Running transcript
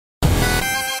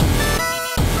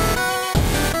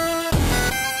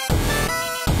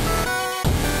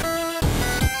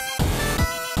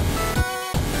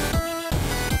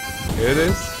it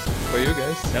is for you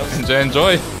guys.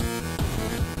 Enjoy.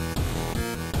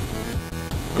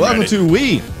 Welcome to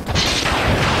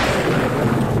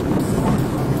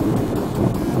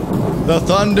the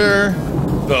Thunder.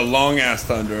 The long-ass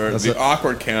Thunder, the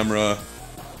awkward camera,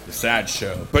 the sad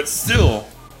show. But still,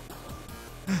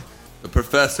 the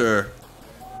Professor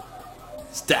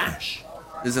Stash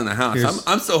is in the house.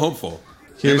 I'm so hopeful.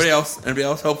 Anybody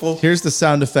else hopeful? Here's the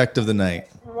sound effect of the night.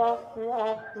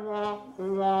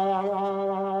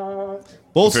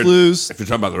 Bolts lose. If you're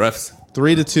talking about the refs.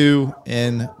 3-2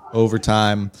 in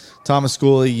overtime. Thomas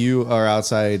Schooley, you are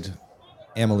outside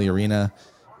Amalie Arena.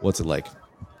 What's it like?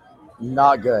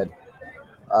 Not good.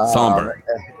 Somber.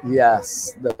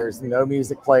 Yes, there's no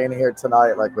music playing here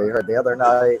tonight like we heard the other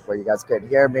night where you guys couldn't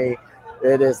hear me.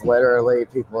 It is literally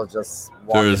people just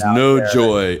walking There's out no there.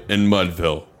 joy in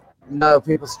Mudville. No,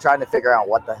 people's trying to figure out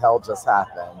what the hell just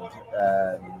happened.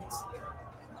 And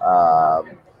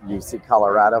you see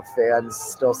Colorado fans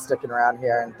still sticking around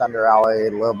here in Thunder Alley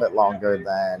a little bit longer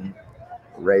than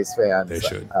Rays fans, They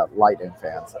should. Lightning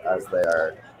fans, as they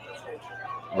are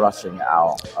rushing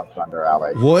out of Thunder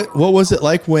Alley. What was it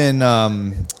like when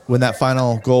that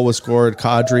final goal was scored?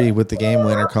 Kadri with the game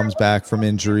winner comes back from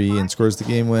injury and scores the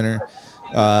game winner.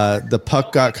 The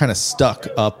puck got kind of stuck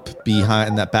up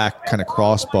behind that back kind of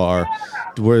crossbar.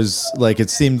 It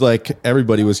seemed like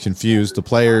everybody was confused. The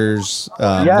players,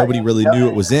 nobody really knew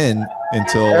it was in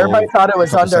until everybody thought it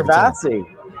was under Vasi.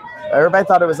 Everybody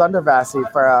thought it was under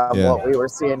Vasi from what we were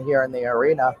seeing here in the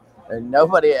arena, and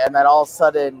then all of a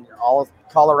sudden, all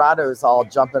Colorado's all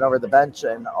jumping over the bench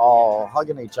and all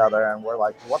hugging each other, and we're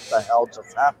like, "What the hell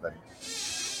just happened?"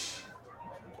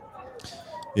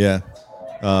 Yeah.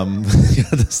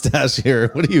 The Stash here.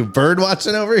 What are you, bird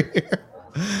watching over here?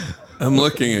 I'm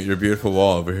looking at your beautiful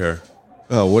wall over here.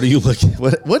 Oh, what are you looking?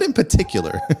 What in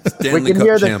particular? Stanley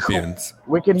Cup champions.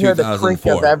 We can hear the creak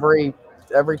of 2004.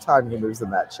 every time he moves in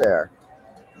that chair.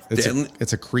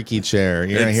 It's a creaky chair.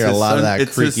 You're gonna hear a lot of that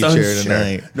creaky chair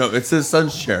tonight. No, it's his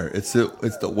son's chair. It's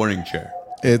the warning chair.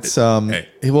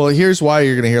 Well, here's why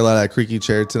you're gonna hear a lot of that creaky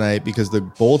chair tonight, because the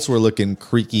Bolts were looking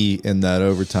creaky in that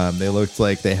overtime. They looked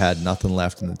like they had nothing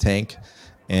left in the tank.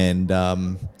 And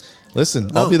I'll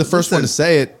be the first one to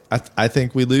say it. I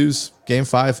think we lose Game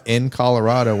 5 in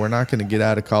Colorado. We're not going to get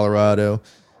out of Colorado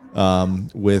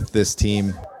with this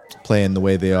team playing the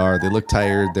way they are. They look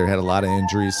tired. They had a lot of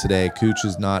injuries today. Cooch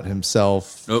is not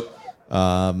himself. Nope.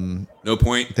 No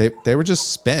point. They were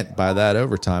just spent by that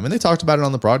overtime, and they talked about it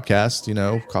on the broadcast. You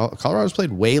know, Colorado's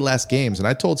played way less games, and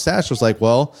I told Stash, I was like,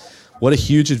 well, what a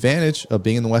huge advantage of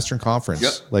being in the Western Conference.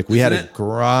 Yep. Like we had a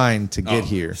grind to get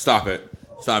here. Stop it.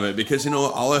 Because you know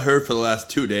what? All I heard for the last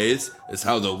 2 days is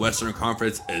how the Western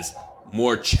Conference is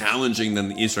more challenging than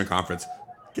the Eastern Conference.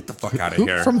 Get the fuck out of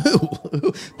here. From who?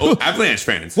 Oh, Avalanche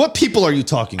fans. What people are you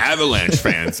talking to? Avalanche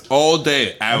fans. All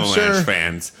day, Avalanche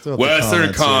fans.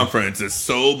 Western Conference is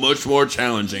so much more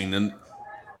challenging than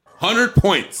 100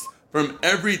 points from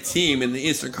every team in the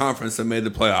Eastern Conference that made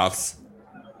the playoffs.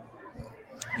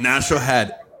 Nashville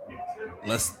had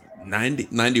less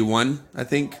 91, I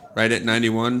think, right at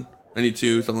 91,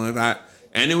 92, something like that.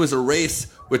 And it was a race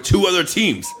with two other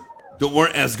teams that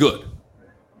weren't as good.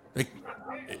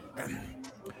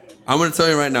 I'm going to tell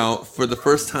you right now, for the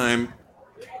first time,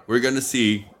 we're going to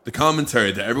see the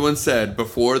commentary that everyone said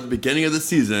before the beginning of the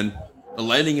season. The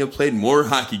Lightning have played more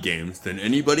hockey games than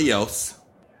anybody else.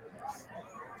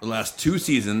 The last 2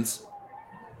 seasons,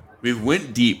 we've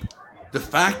went deep. The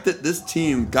fact that this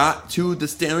team got to the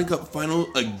Stanley Cup final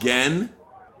again,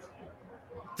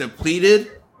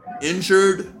 depleted,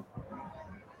 injured,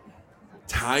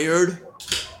 tired,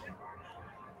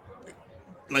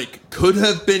 could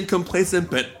have been complacent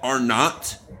but are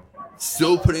not,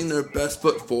 still putting their best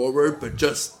foot forward, but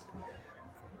just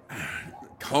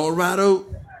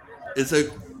Colorado is a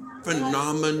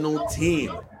phenomenal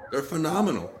team. They're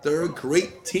phenomenal. They're a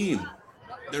great team.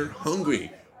 They're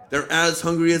hungry. They're as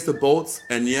hungry as the Bolts,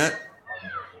 and yet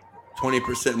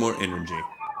 20% more energy.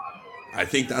 I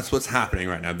think that's what's happening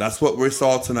right now. That's what we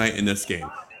saw tonight in this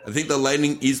game. I think the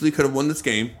Lightning easily could have won this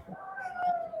game.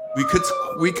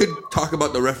 We could talk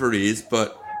about the referees,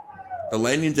 but the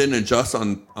Lightning didn't adjust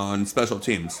on special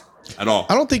teams at all.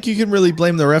 I don't think you can really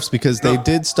blame the refs because they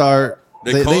did start.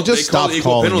 They just stopped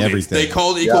calling penalties. Everything. They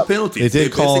called equal penalties. They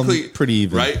did call them pretty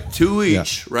even. Right? 2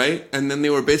 each, right? And then they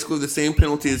were basically the same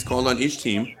penalties called on each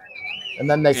team. And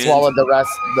then they swallowed the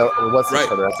whistles Right.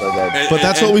 for the rest of the game. But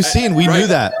that's what we've seen. We knew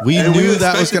that. We knew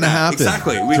that was going to happen.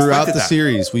 Exactly. We throughout expected the that.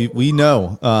 series. We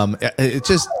know. It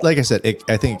just, like I said,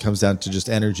 I think it comes down to just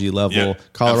energy level. Yeah,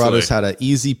 Colorado's absolutely. had an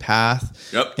easy path.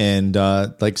 Yep. And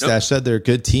like Stash said, they're a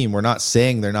good team. We're not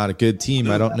saying they're not a good team.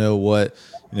 I don't know what,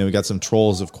 we got some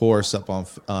trolls, of course, up on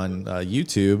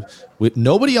YouTube.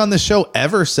 Nobody on the show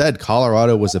ever said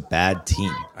Colorado was a bad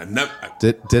team.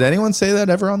 Did anyone say that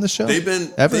ever on the show? They've been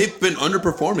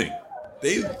underperforming.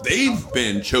 They've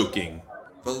been choking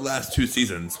for the last 2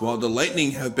 seasons while the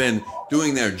Lightning have been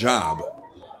doing their job.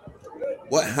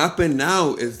 What happened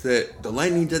now is that the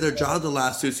Lightning did their job the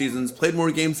last 2 seasons, played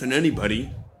more games than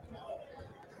anybody,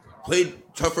 played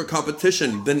tougher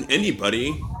competition than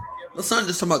anybody. Let's not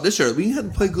just talk about this year. We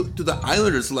had to play to the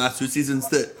Islanders the last 2 seasons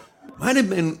that might have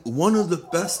been one of the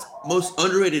best, most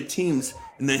underrated teams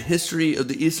in the history of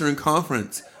the Eastern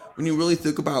Conference. When you really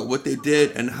think about what they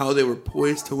did and how they were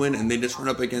poised to win, and they just run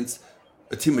up against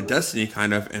a team of destiny,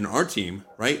 kind of, and our team,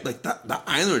 right? Like the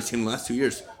Islanders team the last 2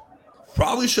 years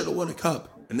probably should have won a cup,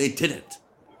 and they didn't.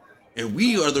 And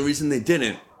we are the reason they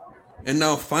didn't. And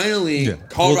now finally,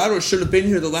 Colorado should have been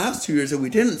here the last 2 years, and we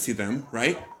didn't see them,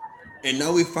 right? And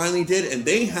now we finally did, and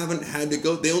they haven't had to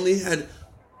go. They only had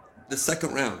the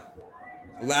second round.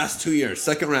 The last 2 years,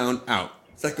 second round out.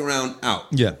 Second round out.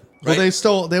 Yeah. Well,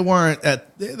 Right? they weren't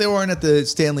at the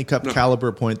Stanley Cup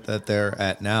caliber point that they're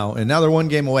at now, and now they're 1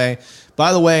 game away.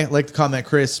 By the way, like to comment,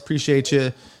 Chris, appreciate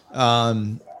you.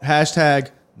 Hashtag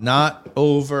not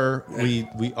over. We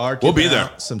are. We'll be giving there.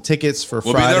 out some tickets for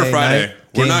We'll Friday. be there Friday. Night,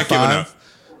 We're Game not giving 5,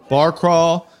 up. Bar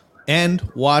crawl and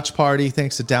watch party.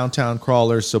 Thanks to Downtown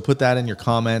Crawlers. So put that in your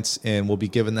comments, and we'll be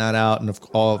giving that out. And of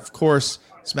course,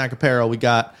 Smack Apparel. We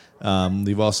got.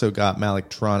 We've also got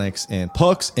Malectronics and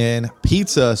Pucks and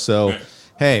Pizza. So,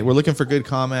 hey, we're looking for good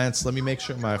comments. Let me make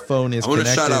sure my phone is connected. I want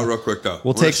to shout out real quick though.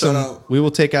 We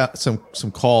will take out some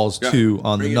calls too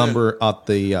on the Bring it number at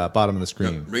the bottom of the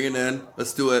screen. Bring it in.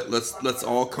 Let's do it. Let's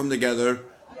all come together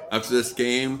after this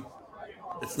game.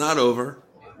 It's not over.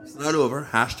 It's not over.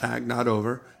 Hashtag not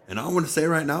over. And I want to say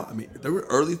right now, I mean, there were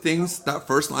early things. That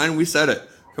first line, we said it.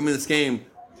 Coming in this game,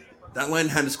 that line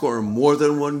had to score more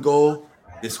than 1 goal.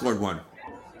 They scored 1.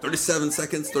 37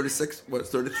 seconds, 36,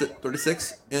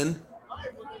 36 in.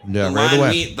 Yeah, right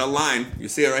away. The line, you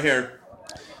see it right here.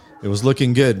 It was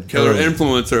looking good. Killer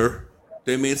influencer.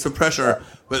 They made some pressure,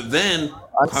 but then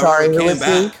I'm sorry, who came was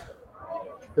back. he?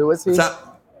 Who was he?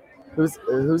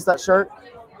 Who's that shirt?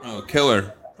 Oh,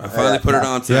 Killer. I finally put it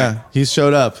on today. Yeah, he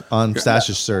showed up on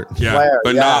Stash's shirt. Yeah, Where?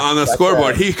 but Yeah, not on the that's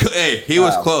scoreboard. right. He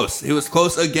was close. He was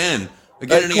close again.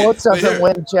 Again and again. Close But doesn't here-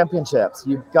 win championships.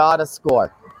 You've got to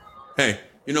score. Hey,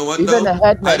 you know what? Even though?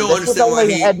 Hedman. I don't This was understand why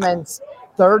only he. Hedman's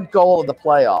 3rd goal of the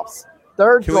playoffs.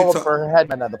 Third Can we goal talk- for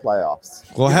Hedman of the playoffs.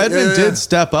 Well, Hedman did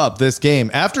step up this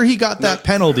game. After he got that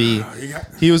penalty,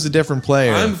 he was a different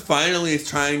player. I'm finally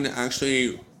trying to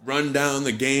actually run down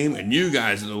the game, and you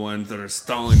guys are the ones that are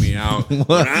stalling me out. When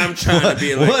I'm trying to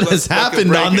be like, what has let's fucking happened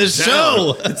break on it this down.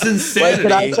 show? It's Wait,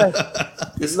 can I insanity. say?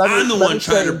 Because let me- I'm the let one me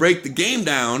trying say- to break the game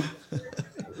down.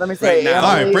 Let me say, Right now.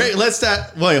 All right, Emily- let's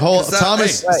that. Wait, hold, Is that-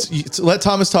 Thomas. hey. Let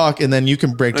Thomas talk, and then you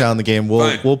can break down the game.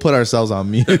 Fine. We'll put ourselves on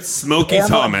mute. Smokey Emily-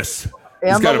 Thomas.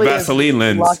 He's got a Emily is Vaseline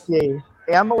lens. Lucky.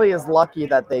 Emily is lucky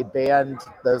that they banned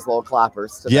those little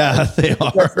clappers today. Yeah, they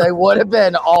Because are. they would have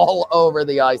been all over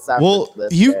the ice after Well,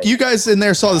 this you game. guys in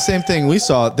there saw the same thing we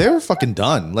saw. They were fucking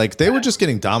done. Like they were just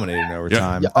getting dominated in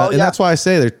overtime, Yeah. Oh, and yeah. that's why I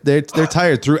say they're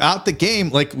tired throughout the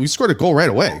game. Like we scored a goal right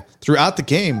away. Throughout the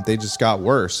game, they just got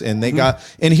worse, and they got.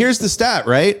 And here's the stat,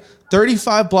 right?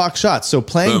 35 block shots. So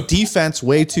playing Boom. defense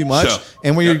way too much. Sure.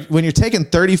 And when you're taking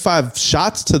 35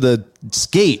 shots to the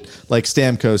skate like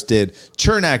Stamkos did,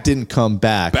 Chernak didn't come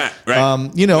back. Right. All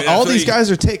that's these what guys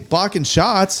are blocking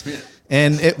shots.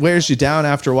 And it wears you down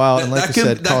after a while. And like I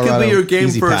said, that Colorado, can be your game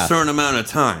easy for path. a certain amount of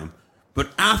time. But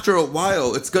after a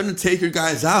while, it's going to take your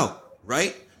guys out,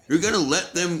 right? You're going to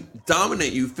let them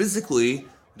dominate you physically.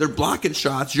 They're blocking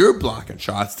shots. You're blocking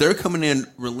shots. They're coming in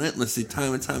relentlessly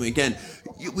time and time again.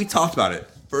 We talked about it.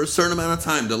 For a certain amount of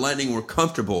time, the Lightning were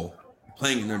comfortable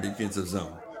playing in their defensive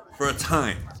zone. For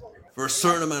a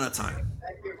certain amount of time.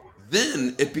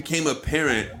 Then it became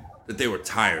apparent that they were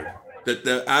tired. That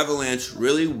the Avalanche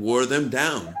really wore them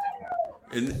down.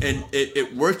 And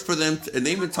it worked for them. And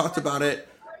they even talked about it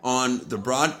on the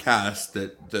broadcast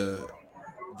that the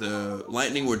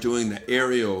Lightning were doing the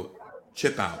aerial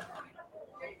chip out.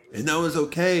 And that was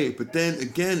okay. But then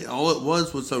again, all it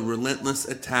was a relentless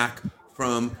attack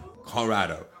from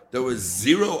Colorado. There was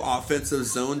 0 offensive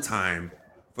zone time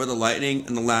for the Lightning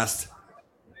in the last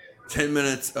 10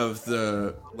 minutes of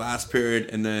the last period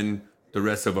and then the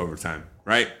rest of overtime.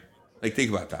 right? Like,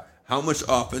 think about that. How much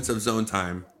offensive zone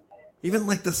time, even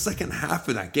like the second half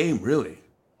of that game, really.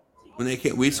 When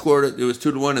we scored it, it was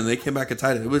 2-1, and they came back and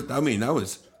tied it. That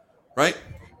was right.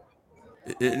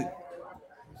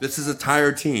 This is a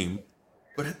tired team,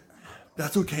 but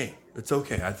that's okay. It's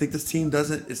okay. I think this team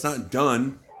it's not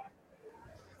done.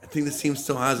 I think this team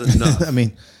still has enough. I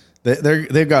mean,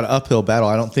 they've got an uphill battle.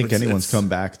 I don't think anyone's come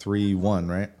back 3-1,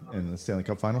 right, in the Stanley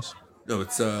Cup Finals. No, it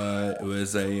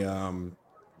was a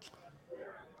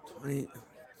 20.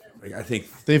 I think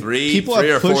people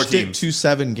three or have four pushed it teams to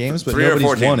 7 games, but 3 or 4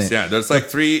 nobody's won teams. it. Yeah, there's like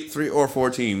three or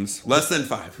 4 teams, less than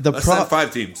 5. Less than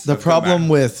 5 teams. The problem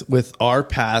with our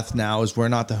path now is we're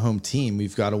not the home team.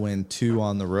 We've got to win 2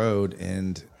 on the road,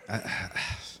 and I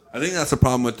think that's the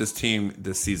problem with this team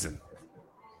this season.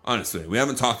 Honestly, we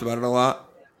haven't talked about it a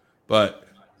lot, but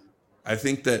I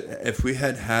think that if we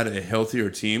had a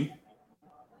healthier team,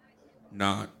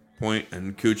 not Point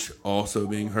and Cooch also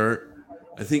being hurt,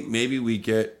 I think maybe we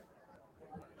get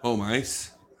home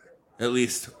ice at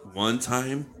least one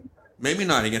time. Maybe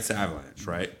not against the Avalanche,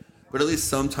 right? But at least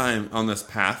sometime on this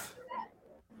path,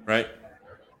 right?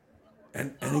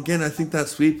 And again, I think that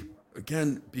sweep,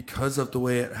 again, because of the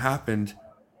way it happened,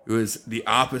 it was the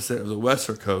opposite of the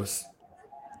Western Coast.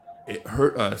 It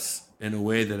hurt us in a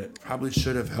way that it probably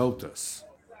should have helped us.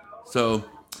 So,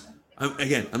 I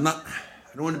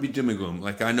don't want to be doom and gloom.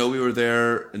 Like, I know we were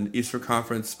there in the Eastern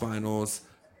Conference Finals.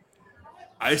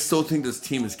 I still think this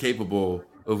team is capable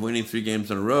of winning 3 games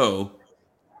in a row.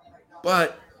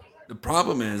 But the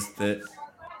problem is that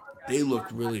they look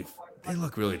really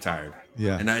tired.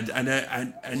 Yeah. And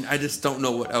I just don't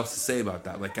know what else to say about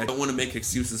that. Like, I don't want to make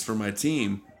excuses for my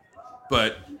team,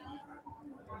 but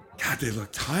God, they look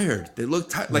tired. They look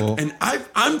tired. Like, and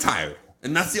I'm tired.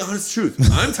 And that's the honest truth.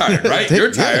 I'm tired, right?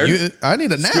 You're tired. I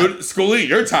need a nap. Scully,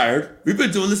 you're tired. We've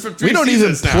been doing this for 3 We don't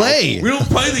seasons even play. now. We don't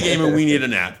play the game, and we need a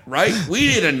nap, right? We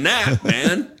need a nap,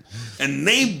 man. And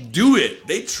they do it.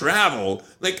 They travel.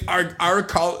 Like our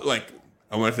call, like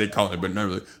I want to say college, but not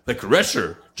really. Like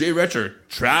Jay Retcher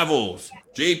travels.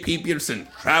 J.P. Peterson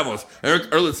travels.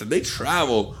 Eric Erlinson, they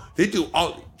travel. They do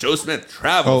all. Joe Smith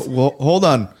travels. Oh, well, hold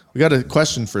on. We got a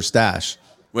question for Stash.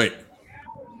 Wait.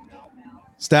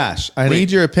 Stash, I need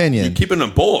your opinion. You're keeping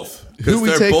them both. Who are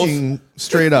we taking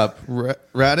straight up,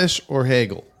 Radish or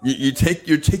Hagel? You take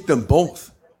them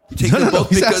both. You take them both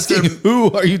He's because asking, they're.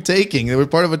 who are you taking? They were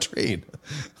part of a trade.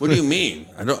 What do you mean?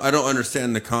 I don't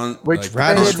understand the con. Which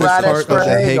Radish was part of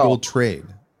the Hagel trade.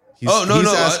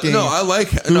 Asking, I like.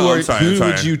 Who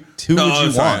would you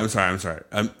want? I'm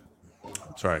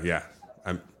sorry. Yeah,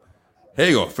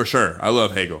 Hagel for sure. I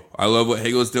love Hagel. I love what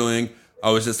Hagel's doing. I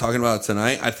was just talking about it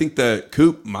tonight. I think that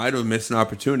Coop might have missed an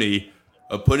opportunity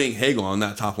of putting Hagel on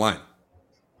that top line.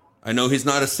 I know he's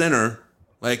not a center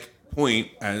like Point,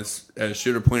 as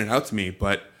Shooter pointed out to me,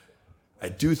 but I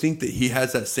do think that he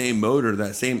has that same motor,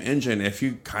 that same engine. If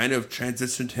you kind of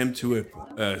transitioned him to a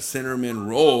centerman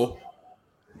role,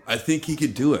 I think he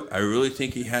could do it. I really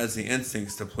think he has the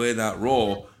instincts to play that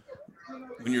role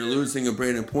when you're losing a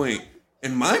Brayden Point.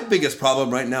 And my biggest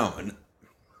problem right now, and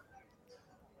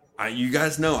you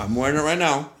guys know I'm wearing it right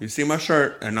now. You see my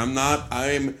shirt, and I'm not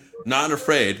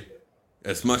afraid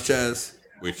as much as,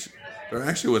 which there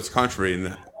actually was contrary in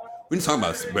that. We didn't talk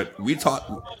about this, but we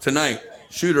talked tonight.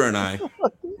 Shooter and I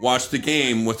watched the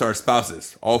game with our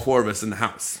spouses, all 4 of us in the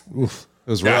house. Oof, it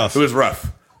was rough. It was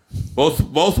rough.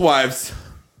 Both wives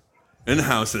in the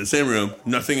house in the same room,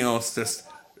 nothing else, just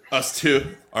us 2,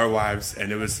 our wives,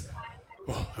 and it was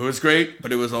great,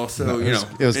 but it was also it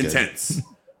was intense. It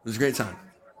was a great time.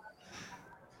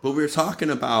 But we were talking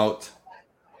about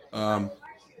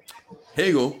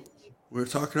Hagel. We were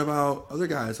talking about other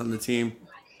guys on the team.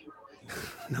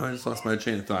 No, I just lost my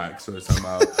train of thought. So it's talking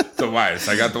about the wives.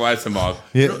 I got the wives involved.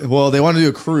 Yeah, well, they want to do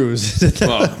a cruise.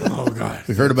 Oh God,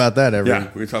 we heard about that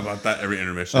we talk about that every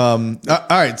intermission. All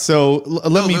right, so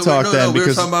let me talk then.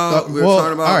 Because we were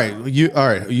talking about. All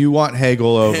right. You want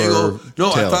Hagel over?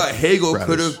 No, Taylor, I thought Hagel Radish.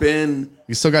 could have been.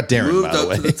 You still got Darren, moved by the up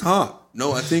way. to the top.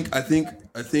 No, I think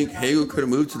Hagel could have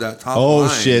moved to that top Oh line.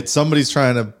 shit! Somebody's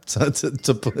trying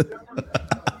to put.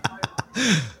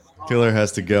 Killer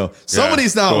has to go.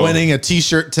 Somebody's not winning a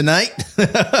T-shirt tonight.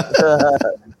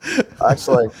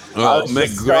 Actually,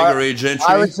 McGregory Gentry.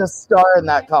 I was just starring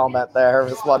that comment there.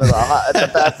 It was one of the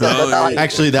best.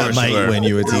 Actually, that might win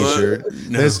you a T-shirt.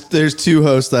 No. There's 2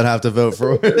 hosts that have to vote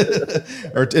for it,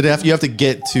 or you have to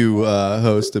get 2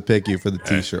 hosts to pick you for the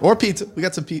T-shirt or pizza. We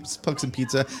got some pucks and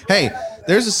pizza. Hey,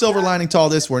 there's a silver lining to all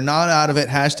this. We're not out of it.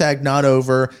 # not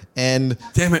over. And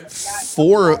damn it,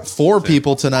 4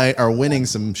 people tonight are winning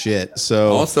some shit.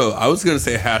 So also, I was gonna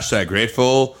say #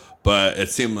 grateful. but it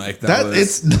seemed like that was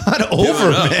it's not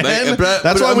over, man.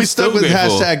 That's why we stuck with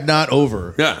hashtag not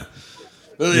over. Yeah.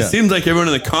 But it seems like everyone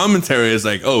in the commentary is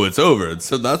like, oh, it's over.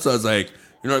 So that's why I was like,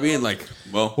 you know what I mean? Like,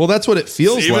 well, that's what it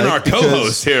feels like. Even our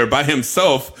co-host here by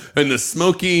himself in the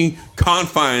smoky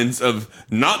confines of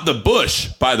not the bush,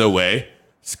 by the way.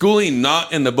 Schooling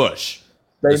not in the bush.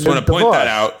 I just want to point that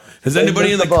out. Has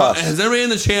anybody in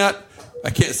the chat? I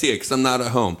can't see it because I'm not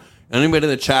at home. Anybody in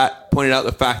the chat pointed out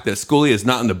the fact that Schoolie is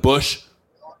not in the bush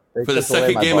for the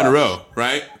second game in a row,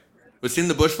 right? Was he in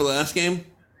the bush for the last game?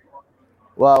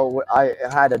 Well, I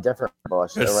had a different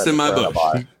bush. A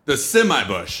semi-bush. The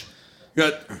semi-bush. You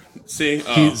got, see?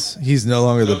 He's no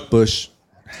longer the bush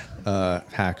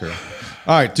hacker.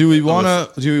 All right. Do we want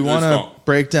to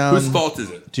break down? Whose fault is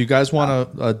it? Do you guys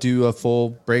want to do a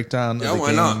full breakdown? Yeah,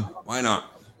 why not? Why not?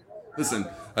 Listen,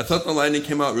 I thought the Lightning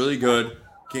came out really good.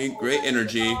 Great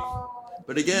energy.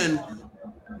 But again,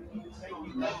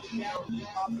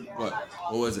 what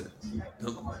was it?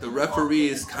 The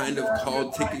referees kind of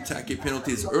called ticky-tacky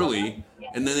penalties early,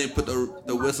 and then they put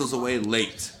the whistles away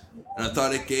late. And I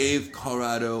thought it gave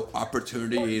Colorado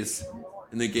opportunities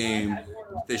in the game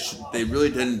they really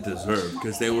didn't deserve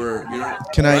because they were,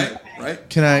 Can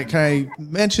I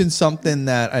mention something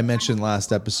that I mentioned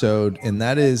last episode, and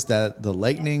that is that the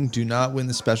Lightning do not win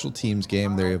the special teams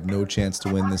game. They have no chance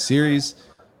to win the series.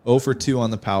 0 for 2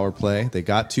 on the power play. They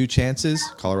got 2 chances.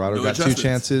 Colorado got 2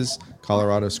 chances.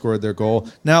 Colorado scored their goal.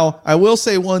 Now, I will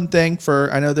say one thing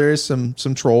I know there is some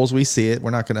trolls. We see it.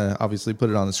 We're not going to obviously put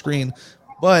it on the screen.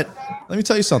 But let me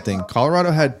tell you something.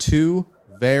 Colorado had 2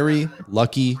 very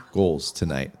lucky goals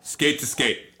tonight. Skate to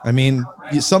skate. I mean,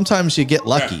 sometimes you get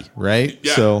lucky, right?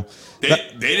 Yeah. So they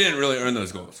didn't really earn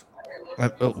those goals.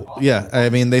 Yeah, I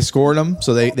mean, they scored them,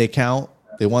 so they count.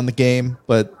 They won the game,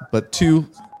 but 2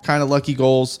 kind of lucky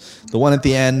goals. The one at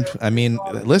the end, I mean,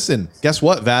 listen, guess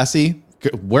what, Vasi?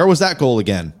 Where was that goal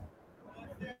again?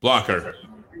 Blocker.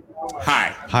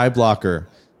 High blocker.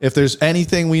 If there's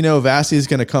anything we know Vasi is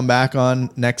going to come back on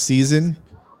next season,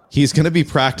 he's going to be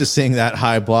practicing that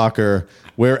high blocker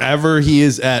wherever he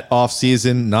is at off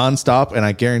season nonstop. And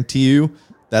I guarantee you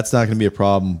that's not going to be a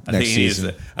problem next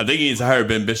season. I think he needs to hire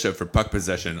Ben Bishop for puck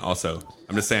possession also.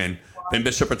 I'm just saying, Ben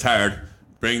Bishop retired.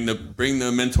 Bring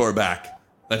the mentor back.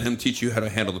 Let him teach you how to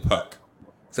handle the puck.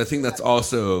 So I think that's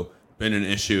also been an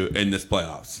issue in this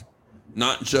playoffs.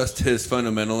 Not just his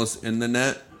fundamentals in the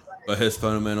net, but his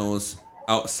fundamentals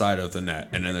outside of the net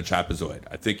and in the trapezoid.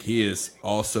 I think he has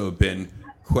also been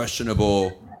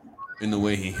questionable in the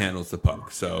way he handles the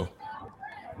puck. So,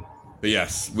 but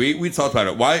yes, we talked about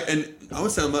it. Why? And I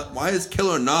was saying, why is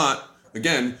Killer not,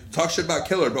 again, talk shit about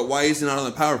Killer, but why is he not on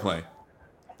the power play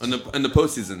in the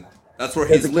postseason? That's where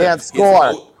he's can't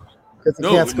score.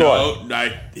 No,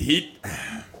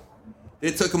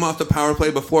 they took him off the power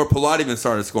play before Palat even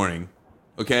started scoring.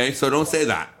 Okay, so don't say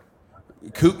that.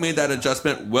 Coop made that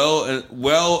adjustment well in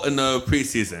the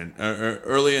preseason, or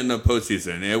early in the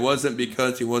postseason. It wasn't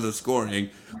because he wasn't scoring.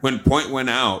 When Point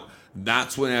went out,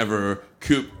 that's whenever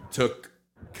Coop took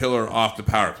Killer off the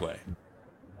power play.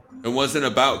 It wasn't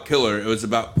about Killer. It was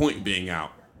about Point being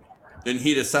out. Then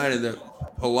he decided that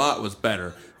Palat was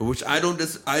better, which I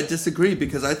disagree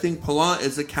because I think Palat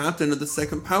is the captain of the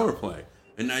second power play,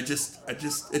 and it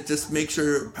just makes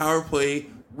your power play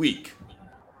weak.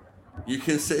 You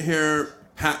can sit here,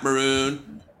 Pat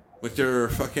Maroon, with your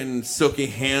fucking silky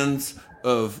hands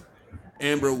of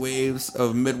amber waves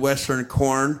of Midwestern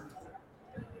corn,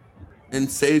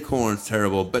 and say corn's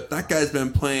terrible, but that guy's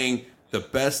been playing the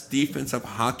best defensive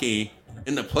hockey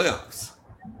in the playoffs.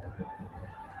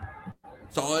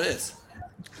 That's all it is.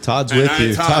 Todd's with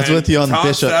you. Todd's with you on the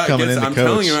Bishop coming in the coach. I'm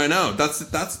telling you right now, that's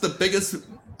the biggest.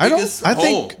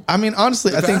 I mean,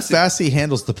 honestly, I think Vasi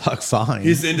handles the puck fine.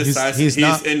 He's indecisive. He's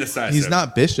indecisive. He's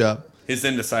not Bishop. He's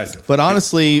indecisive. But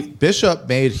honestly, Bishop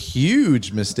made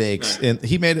huge mistakes, and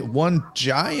he made one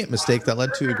giant mistake that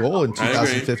led to a goal in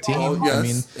 2015. Oh, yes, I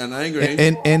mean, and I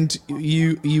agree. And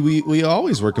we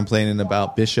always were complaining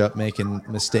about Bishop making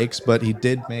mistakes, but he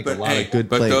did make a lot of good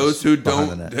plays. But those who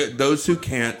don't, those who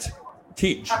can't,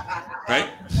 teach, right?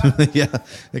 Yeah,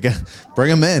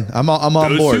 bring him in. I'm on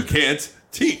board. Those who can't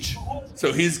teach,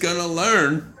 so he's gonna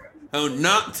learn how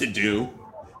not to do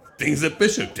things that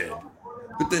Bishop did.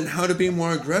 But then how to be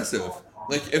more aggressive.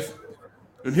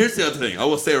 And here's the other thing. I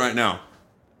will say right now.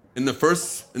 In the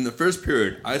first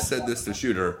period, I said this to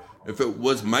Shooter. If it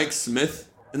was Mike Smith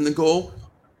in the goal,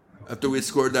 after we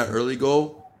scored that early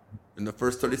goal in the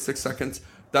first 36 seconds,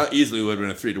 that easily would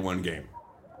have been a 3-1 game.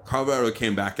 Colorado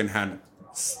came back and had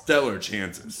stellar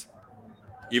chances.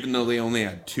 Even though they only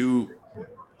had 2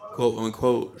 quote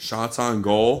unquote shots on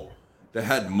goal, They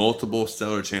had multiple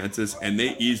stellar chances, and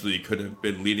they easily could have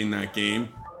been leading that game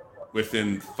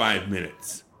within 5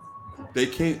 minutes.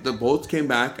 The Bolts came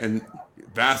back, and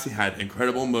Vasi had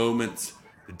incredible moments.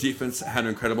 The defense had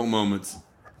incredible moments.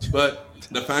 But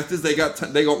the fact is, they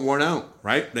got worn out,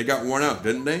 right? They got worn out,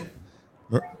 didn't they?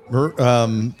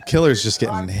 Killer's just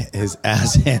getting his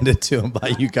ass handed to him by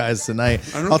you guys tonight.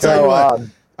 I'll tell you what.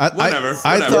 Whatever.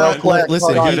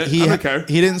 Listen,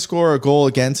 he didn't score a goal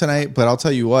again tonight, but I'll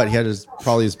tell you what, he had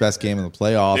probably his best game in the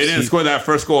playoffs. They didn't score that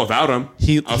first goal without him.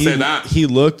 I'll say that. He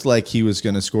looked like he was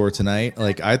going to score tonight.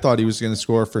 Like, I thought he was going to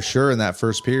score for sure in that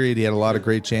first period. He had a lot of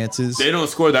great chances. They don't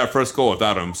score that first goal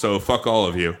without him, so fuck all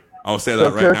of you. I'll say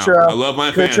that right now. I love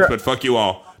my fans, but fuck you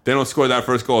all. They don't score that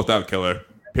first goal without Killer.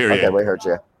 Period. Okay, we heard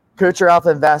you. Kucherov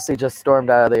and Vasi just stormed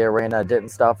out of the arena, didn't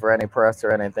stop for any press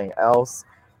or anything else.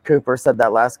 Cooper said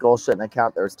that last goal shouldn't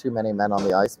account. There's too many men on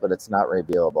the ice, but it's not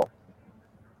reviewable.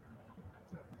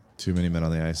 Too many men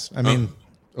on the ice. I mean,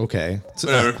 okay.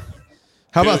 Whatever.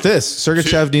 How about this?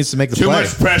 Sergachev needs to make the play. Too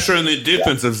much pressure in the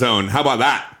defensive zone. How about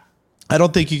that? I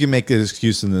don't think you can make the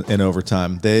excuse in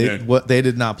overtime. They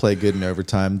did not play good in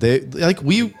overtime.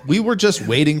 We were just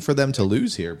waiting for them to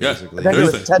lose here. Basically,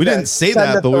 we didn't say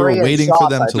that, but we were waiting for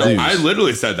them to lose. I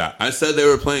literally said that. I said they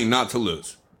were playing not to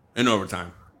lose in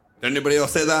overtime. Did anybody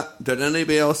else say that? Did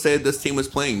anybody else say this team was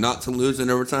playing not to lose in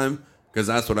overtime? Because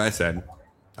that's what I said.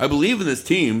 I believe in this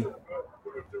team.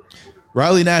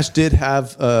 Riley Nash did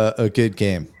have a good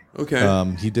game.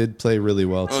 Okay. He did play really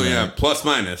well tonight. Oh yeah, plus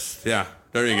minus. Yeah.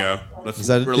 There you go. Is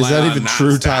that even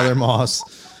true, Tyler Moss?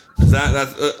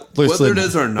 That's whether it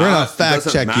is or not. We're gonna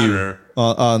fact check you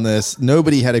on this.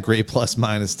 Nobody had a great plus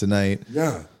minus tonight.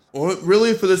 Yeah. Well,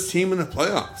 really, for this team in the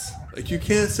playoffs, like you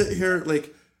can't sit here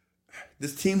like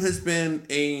this team has been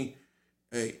a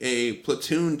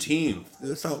platoon team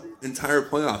this entire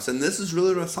playoffs, and this is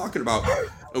really what I was talking about.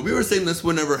 We were saying this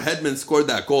whenever Hedman scored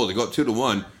that goal to go up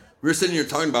 2-1. We were sitting here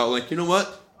talking about like, you know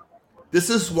what? This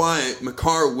is why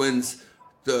Makar wins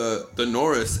the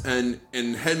Norris and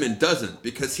Hedman doesn't,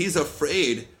 because he's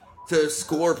afraid to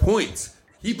score points.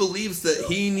 He believes that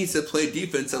he needs to play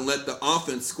defense and let the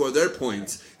offense score their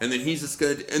points, and then he's just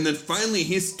gonna. And then finally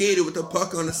he skated with the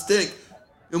puck on a stick.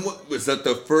 And what was that?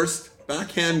 The first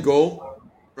backhand goal,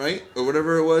 right, or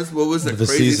whatever it was. What was the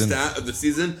crazy stat of the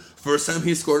season? First time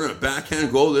he scored a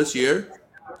backhand goal this year.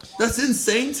 That's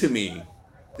insane to me.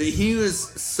 That he was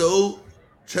so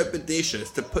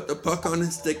trepidatious to put the puck on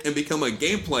his stick and become a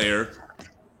game player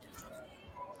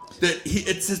that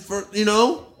it's his first,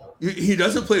 he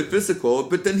doesn't play physical,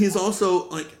 but then he's also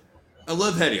like, I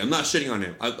love Hetty. I'm not shitting on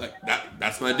him.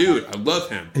 That's my dude. I love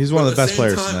him. He's one of the best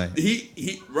players tonight.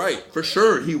 He right, for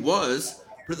sure he was,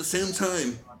 but at the same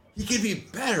time, he could be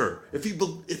better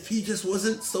if he just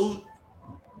wasn't so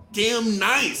damn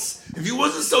nice. If he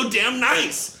wasn't so damn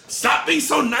nice. Stop being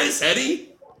so nice,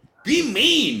 Hetty. Be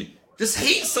mean. Just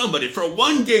hate somebody for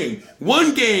one game.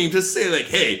 One game, just say like,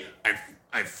 hey,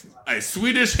 I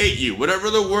Swedish hate you.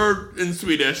 Whatever the word in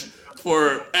Swedish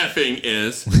for effing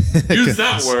is. Use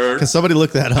that word. Can somebody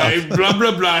look that up? I blah,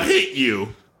 blah, blah, hate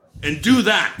you. And do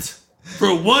that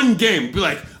for one game. Be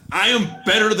like, I am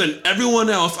better than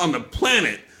everyone else on the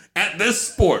planet at this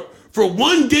sport. For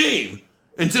one game.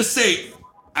 And just say,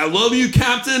 I love you,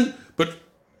 Captain, but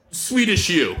Swedish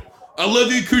you. I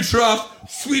love you, Kucherov,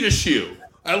 Swedish you.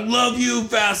 I love you,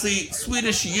 Vasi,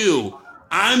 Swedish you.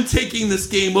 I'm taking this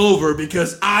game over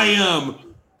because I am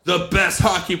the best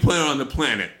hockey player on the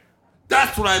planet.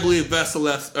 That's what I believe that's what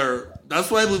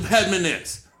I believe Hedman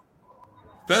is.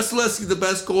 Vasilevsky, the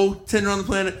best goaltender on the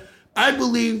planet. I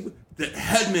believe that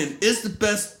Hedman is the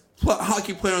best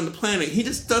hockey player on the planet. He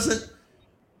just doesn't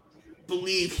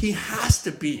believe he has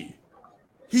to be.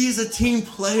 He's a team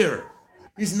player.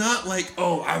 He's not like,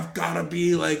 oh, I've got to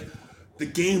be like the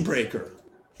game breaker.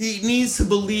 He needs to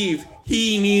believe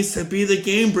he needs to be the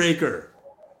game breaker.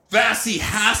 Vasi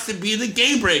has to be the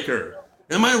game breaker.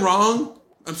 Am I wrong?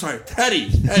 I'm sorry,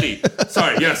 Teddy.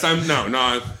 Sorry, yes,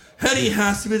 no. Hetty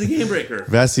has to be the game breaker.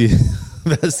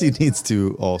 Vasi needs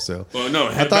to also. Well, no,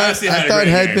 I thought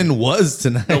Hedman was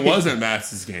tonight. It wasn't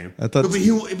Vasi's game. I thought,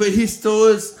 but he still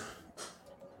is.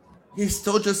 He's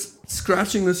still just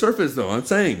scratching the surface, though. I'm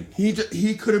saying he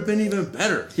could have been even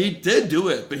better. He did do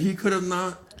it, but he could have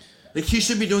not. Like, he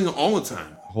should be doing it all the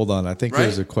time. Hold on, I think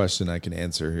there's a question I can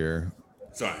answer here.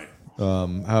 Sorry.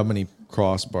 How many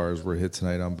crossbars were hit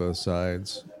tonight on both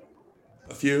sides?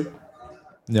 A few.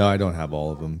 No, I don't have all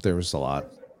of them. There was a lot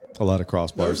of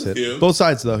crossbars hit. Few. Both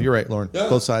sides, though. You're right, Lauren. Yeah.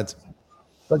 Both sides.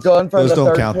 But going for those the don't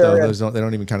third count period. though. They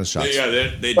don't even count as shots. Yeah,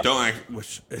 they don't. I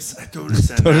don't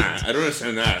understand that. I don't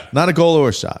understand that. Not a goal or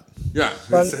a shot. Yeah,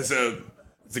 it's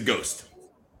a ghost.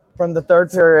 from the third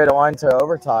period on to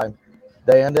overtime,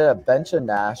 they ended up benching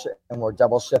Nash and were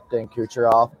double shifting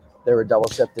Kucherov. They were double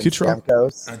shifting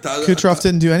Stamkos. Kucherov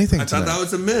didn't do anything. I thought that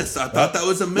was a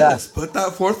miss. Put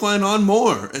that fourth line on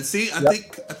more. And see, I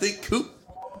think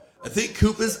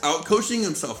Coop is out coaching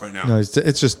himself right now. No,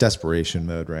 it's just desperation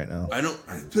mode right now.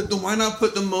 Why not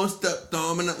put the most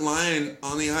dominant line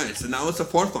on the ice? And now it's the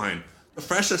fourth line, the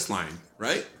freshest line,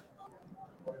 right?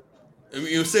 I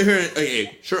mean, you sit here and,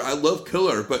 okay, sure, I love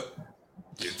Killer, but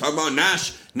you're talking about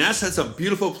Nash. Nash had some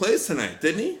beautiful plays tonight,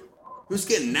 didn't he? Who's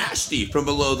getting nasty from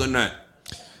below the net?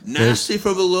 Nasty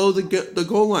from below the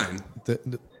goal line.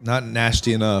 Not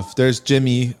nasty enough. There's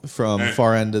Jimmy from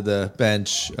far end of the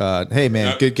bench. Hey,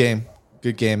 man, good game.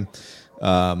 Good game.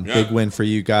 Big win for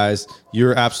you guys.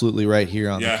 You're absolutely right here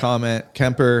on the comment.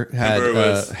 Kemper had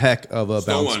a heck of a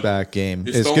bounce back game.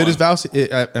 As good as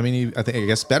Vasi. I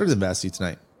guess better than Vasi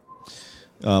tonight.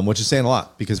 Which is saying a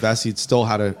lot because Vasi still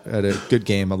had a good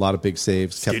game, a lot of big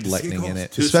saves, kept Lightning in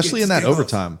it, especially in that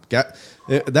overtime.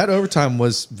 That overtime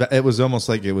was almost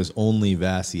like it was only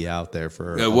Vasi out there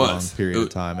for a long period of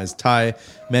time. As Ty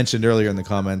mentioned earlier in the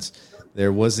comments,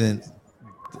 there wasn't.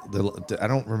 I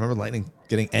don't remember Lightning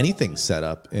getting anything set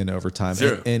up in overtime,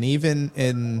 and even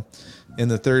in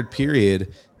the third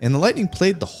period, and the Lightning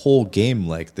played the whole game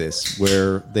like this,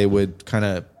 where they would kind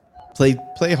of play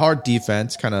hard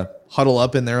defense, kind of huddle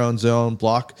up in their own zone,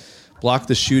 block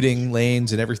the shooting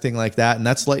lanes and everything like that. And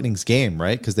that's Lightning's game,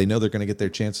 right? Because they know they're going to get their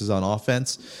chances on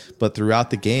offense. But throughout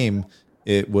the game,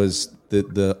 it was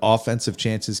the offensive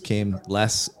chances came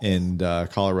less, and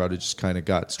Colorado just kind of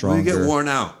got stronger. You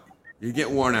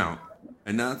get worn out.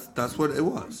 And that's what it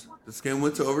was. This game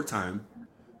went to overtime.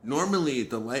 Normally,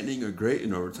 the Lightning are great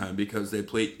in overtime because they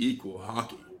play equal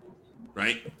hockey,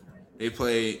 right? They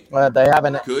play they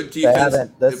haven't good defense. They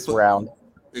haven't this round.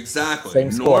 Exactly.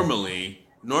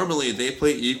 Normally they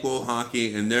play equal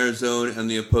hockey in their zone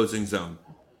and the opposing zone.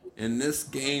 In this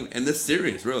game, and this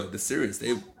series,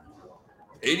 they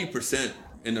 80%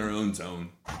 in their own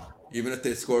zone. Even if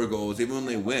they score goals, even when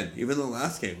they win, even the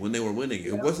last game when they were winning,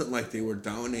 it wasn't like they were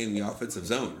dominating the offensive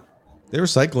zone. They were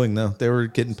cycling though. They were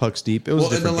getting pucks deep. It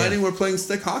was and the Lightning were playing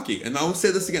stick hockey. And I will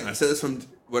say this again. I said this from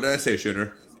what did I say,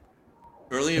 Shooter?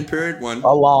 Early in period one,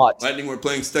 a lot. Lightning were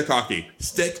playing stick hockey.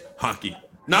 Stick hockey.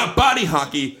 Not body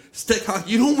hockey, stick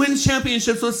hockey. You don't win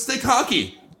championships with stick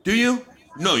hockey, do you?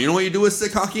 No, you know what you do with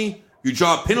stick hockey? You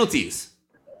draw penalties.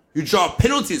 You draw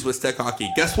penalties with stick hockey.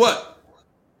 Guess what?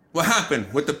 What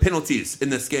happened with the penalties in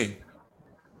this game?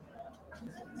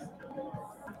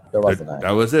 There wasn't that.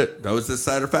 That was it. That was the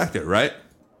decider factor, right?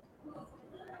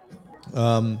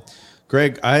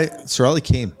 Greg, Cirelli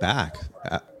came back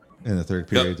in the third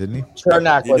period, didn't he?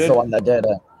 Chernak was the one that did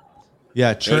it.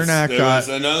 Yeah, Chernak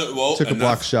took a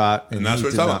block shot, and that's he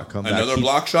what did not come back. Another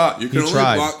block shot. You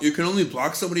can only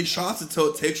block somebody's shots until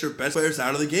it takes your best players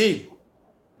out of the game,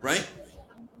 right?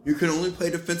 You can only play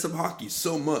defensive hockey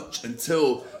so much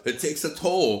until it takes a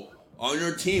toll on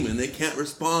your team and they can't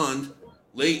respond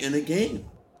late in a game.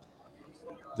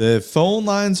 The phone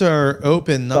lines are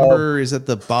open. Number is at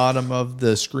the bottom of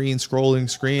the scrolling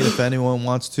screen. If anyone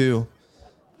wants to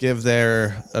give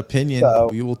their opinion,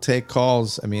 we will take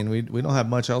calls. I mean, we don't have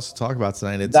much else to talk about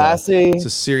tonight. It's a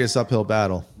serious uphill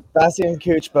battle. Vasi and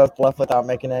Cooch both left without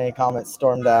making any comments,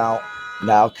 stormed out.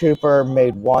 Now Cooper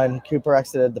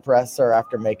exited the presser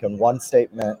after making one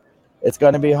statement. It's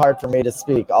going to be hard for me to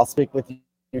speak. I'll speak with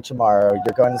you tomorrow.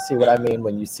 You're going to see what I mean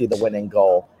when you see the winning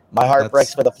goal. My heart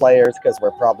breaks for the players because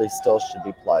we're probably still should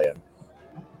be playing.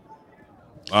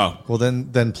 Wow. Well,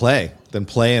 then play. Then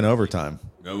play in overtime.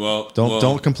 Yeah,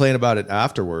 don't complain about it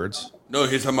afterwards. No,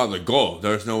 he's talking about the goal.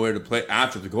 There's nowhere to play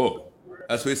after the goal.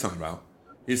 That's what he's talking about.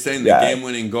 He's saying the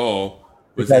game-winning goal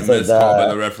was a missed call by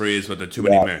the referees with the too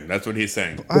many men. That's what he's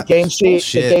saying. The game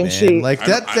sheet. Like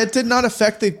that did not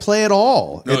affect the play at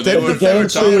all. No, it didn't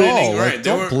affect the play at all. Right. Like,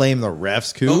 don't blame the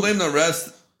refs, Coop. Don't blame the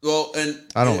refs. Well, and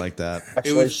I don't like that.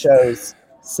 Actually, shows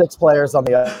 6 players on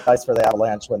the ice for the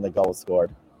Avalanche when the goal was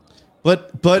scored.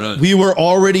 But we were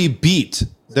already beat.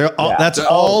 That's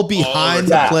all behind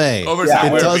the play.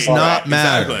 Overtime. It does not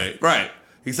matter. Exactly. Right.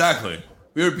 Exactly.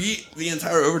 We were beat the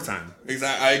entire overtime.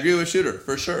 Exactly. I agree with Shooter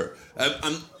for sure.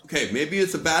 Okay. Maybe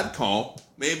it's a bad call.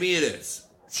 Maybe it is.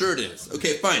 Sure it is.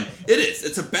 Okay, fine. It is.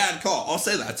 It's a bad call. I'll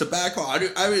say that. It's a bad call. I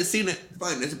already seen it.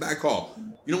 Fine. It's a bad call.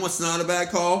 You know what's not a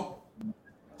bad call?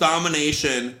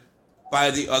 Domination by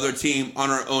the other team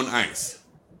on our own ice.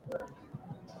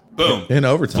 Boom. In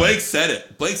overtime. Blake said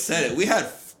it. We had,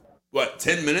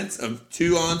 10 minutes of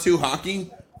 2-on-2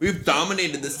 hockey? We've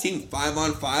dominated this team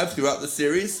 5-on-5 throughout the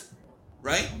series,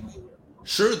 right?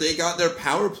 Sure, they got their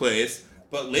power plays,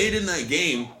 but late in that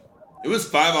game, It was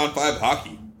 5-on-5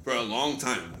 hockey for a long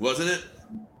time, wasn't it?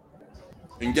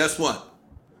 And guess what?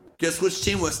 Guess which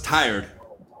team was tired?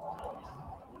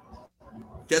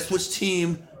 Guess which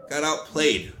team got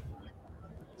outplayed?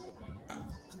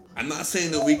 I'm not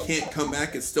saying that we can't come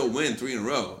back and still win 3 in a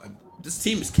row. This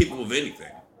team is capable of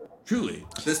anything. Truly.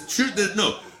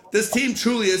 This team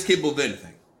truly is capable of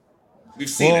anything. We've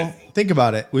seen it. Think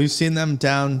about it. We've seen them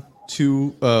down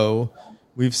 2-0.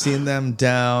 We've seen them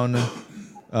down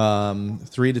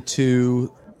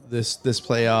 3-2 this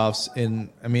playoffs.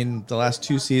 The last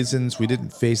 2 seasons, we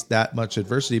didn't face that much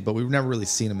adversity, but we've never really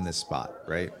seen them in this spot,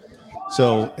 right?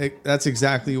 So that's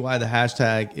exactly why the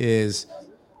hashtag is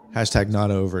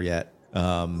 #not over yet.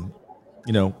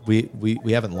 We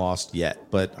haven't lost yet,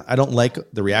 but I don't like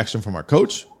the reaction from our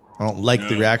coach. I don't like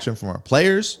the reaction from our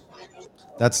players.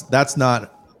 That's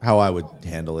not how I would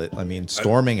handle it. I mean,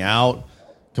 storming out,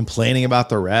 complaining about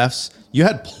the refs. You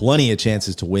had plenty of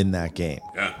chances to win that game.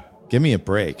 Yeah. Give me a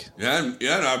break. You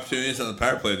had opportunities on the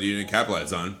power play that you didn't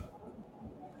capitalize on.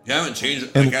 You haven't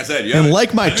changed, like I said.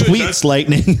 My tweets,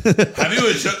 Lightning.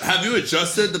 Have you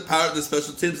adjusted the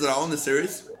special teams at all in the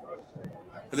series?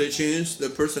 Have they changed the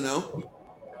personnel?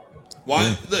 Why?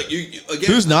 Yeah. Look, again.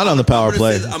 Who's not on the power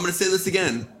play? I'm going to say this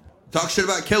again. Talk shit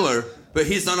about Killer, but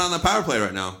he's not on the power play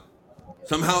right now.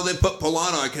 Somehow they put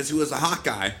Polano because he was a hot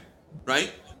guy,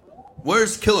 right?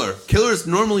 Where's Killer? Killer's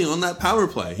normally on that power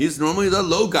play. He's normally the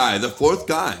low guy, the 4th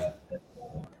guy.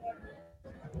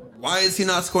 Why is he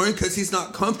not scoring? Because he's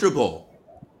not comfortable.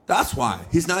 That's why.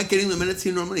 He's not getting the minutes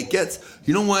he normally gets.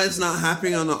 You know why it's not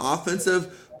happening on the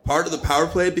offensive part of the power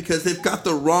play? Because they've got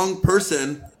the wrong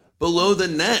person below the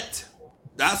net.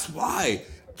 That's why.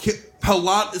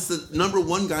 Palat is the number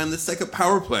 1 guy in the second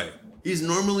power play. He's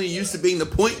normally used to being the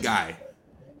point guy.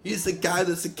 He's the guy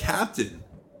that's the captain.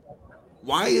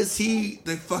 Why is he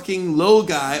the fucking low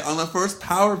guy on the first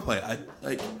power play?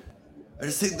 I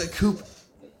just think that Coop.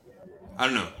 I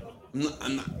don't know.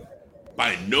 I'm not.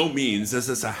 By no means is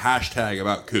this a hashtag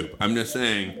about Coop. I'm just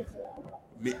saying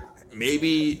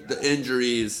maybe the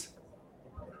injuries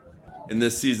in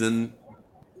this season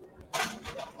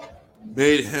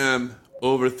made him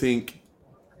overthink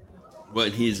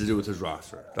what he needs to do with his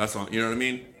roster. That's all. You know what I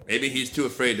mean? Maybe he's too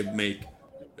afraid to make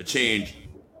a change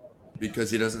because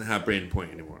he doesn't have Brayden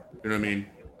Point anymore. You know what I mean?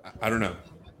 I don't know.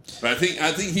 But I think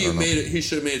he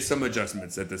should have made some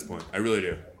adjustments at this point. I really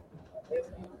do.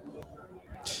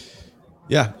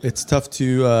 Yeah, it's tough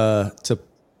to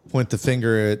point the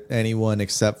finger at anyone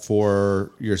except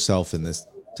for yourself in this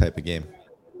type of game.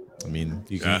 I mean,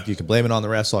 you can blame it on the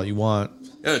refs all you want.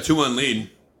 Yeah, a 2-1 lead,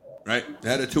 right? They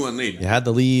had a 2-1 lead. You had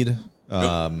the lead.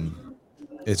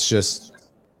 It's just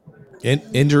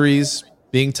injuries,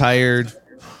 being tired,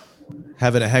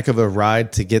 having a heck of a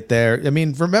ride to get there. I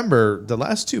mean, remember the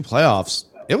last 2 playoffs.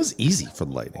 It was easy for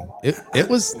the Lightning. It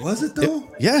was. Was it though?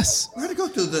 Yes. We had to go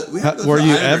through the.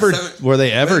 Were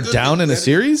they ever down in a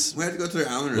series? We had to go through the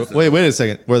Islanders. Wait a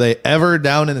second. Were they ever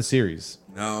down in a series?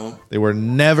 No. They were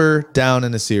never down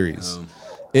in a series. No.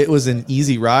 It was an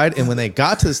easy ride, and when they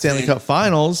got to the Stanley Cup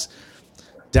Finals,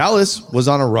 Dallas was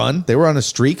on a run. They were on a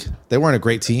streak. They weren't a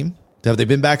great team. Have they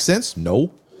been back since?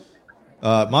 No.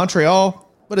 Montreal.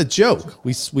 What a joke.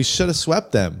 We should have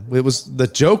swept them. The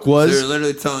joke was... They're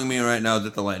literally telling me right now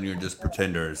that the Lightning are just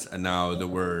pretenders, and now that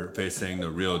we're facing the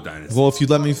real dynasty. Well, if you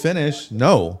let me finish,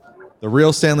 no. The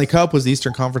real Stanley Cup was the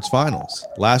Eastern Conference Finals.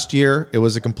 Last year, it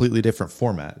was a completely different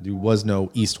format. There was no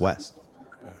East-West.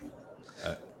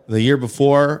 The year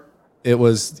before, it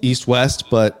was East-West,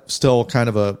 but still kind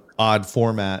of a odd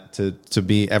format to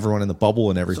be everyone in the bubble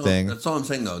and everything. So that's all I'm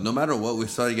saying, though. No matter what, we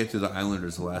started to get through the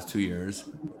Islanders the last 2 years.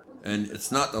 And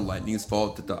it's not the Lightning's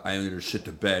fault that the Islanders shit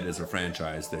to bed as a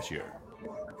franchise this year.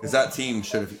 Because that team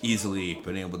should have easily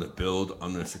been able to build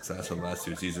on their success of the last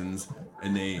 2 seasons.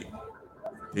 And they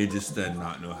just did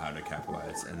not know how to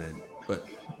capitalize. But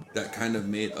that kind of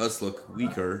made us look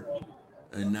weaker.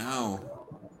 And now,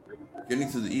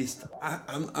 getting to the East,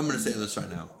 I'm going to say this right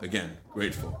now. Again,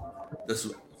 grateful.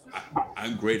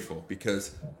 I'm grateful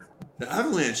because the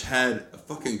Avalanche had a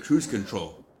fucking cruise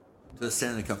control the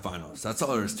Stanley Cup Finals. That's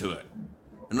all there is to it.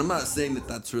 And I'm not saying that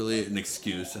that's really an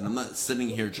excuse, and I'm not sitting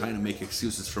here trying to make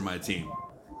excuses for my team.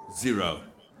 0.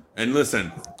 And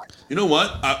listen, you know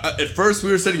what? At first we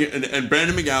were sitting here, and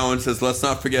Brandon McGowan says, let's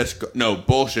not forget, no,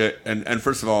 bullshit. And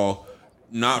first of all,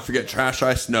 not forget trash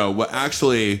ice. No, what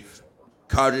actually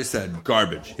Kadri said,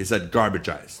 garbage. He said garbage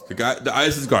ice. The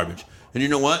ice is garbage. And you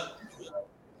know what?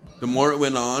 The more it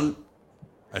went on,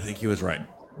 I think he was right.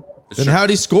 Then how'd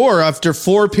he score after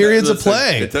 4 periods of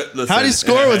play? How'd he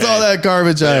score with all that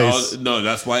garbage ice? No,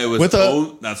 that's why it was.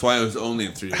 That's why it was only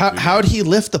in 3. How'd he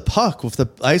lift the puck if the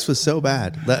ice was so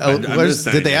bad?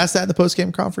 Did they ask that in the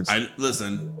post-game conference? I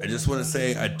just want to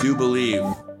say I do believe.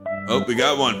 Oh, we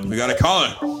got one. We got a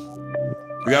caller.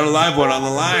 We got a live one on the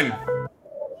line.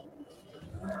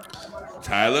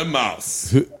 Tyler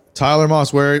Moss. Tyler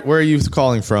Moss, where are you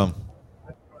calling from?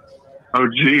 Oh,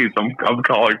 geez, I'm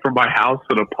calling from my house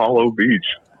in Apollo Beach.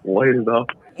 Light it up.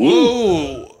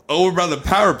 Whoa, over by the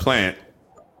power plant.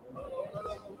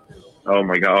 Oh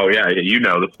my God! Oh yeah, you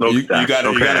know the smokestack. You got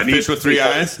a fish with 3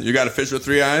 eyes. You got a fish with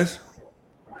 3 eyes.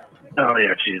 Oh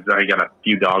yeah, geez, I got a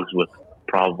few dogs with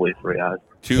probably 3 eyes.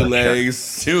 2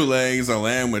 legs, 2 legs. A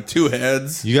lamb with 2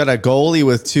 heads. You got a goalie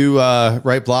with 2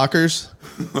 right blockers.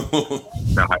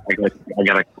 No, I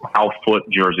got a Cal Foot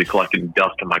jersey collecting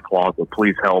dust in my closet.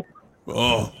 Please help.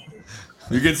 Oh,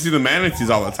 you get to see the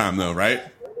manatees all the time, though, right?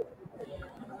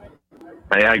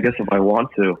 Yeah, I guess if I want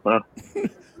to. Huh?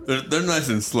 they're nice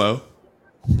and slow.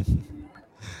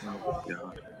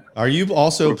 Are you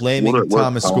also blaming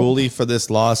Thomas Scully for this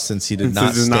loss since he did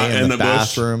not stay in the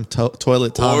bathroom?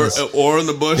 Toilet Thomas, or in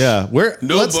the bush? Yeah, let's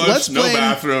no blame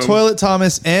bathroom. Toilet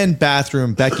Thomas and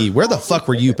bathroom Becky. Where the fuck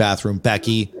were you, bathroom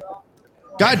Becky?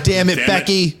 God damn it,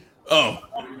 Becky! Oh,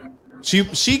 she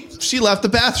left the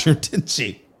bathroom, didn't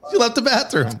she? She left the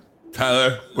bathroom.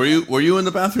 Tyler, were you in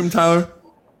the bathroom, Tyler?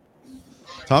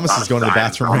 Thomas is going to the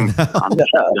bathroom right now. I'm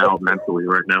out mentally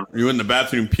right now. You were in the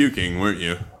bathroom puking, weren't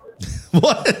you?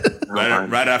 What?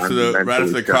 Right after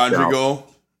the Kadri goal.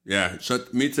 Yeah,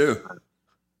 me too.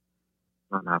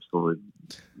 I'm absolutely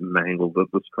mangled at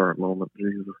this current moment.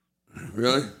 Jesus.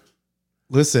 Really?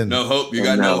 Listen. No hope. You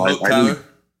got no hope, Tyler?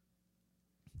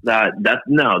 That's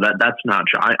not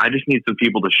true. I just need some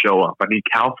people to show up. I need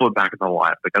Cal Foot back in the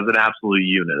lineup because an absolute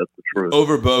unit. That's the truth.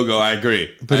 Over Bogo, I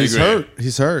agree. But he's hurt.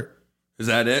 He's hurt. Is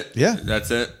that it? Yeah.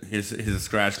 That's it? He's a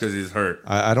scratch because he's hurt.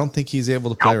 I don't think he's able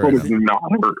to play Cal right Foot is not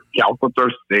hurt. Cal Foot's our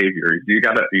savior. You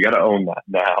gotta own that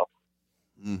now.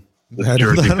 I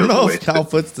don't know if Cal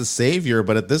Foot's the savior,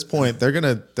 but at this point they're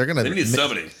gonna need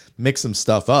somebody. Mix some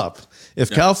stuff up. If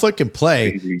Cal Foot can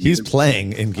play, he's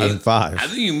playing in Game 5. I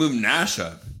think you move Nash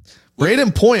up.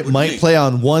 Braden Point might play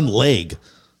on one leg.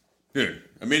 Dude,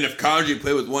 I mean, if Kadri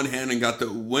played with one hand and got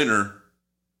the winner,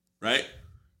 right?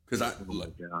 Because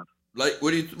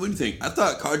what do you think? I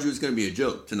thought Kadri was going to be a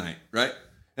joke tonight, right?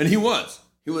 And he was.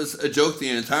 He was a joke the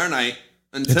entire night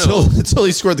until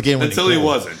he scored the game. Until he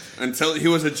wasn't. Until he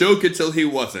was a joke until he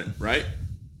wasn't, right?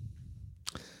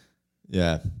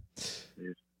 Yeah.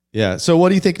 Yeah. So what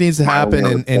do you think needs to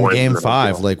happen in Game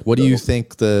 5? Like, what do you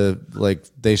think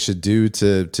they should do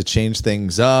to change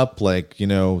things up? Like,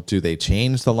 do they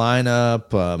change the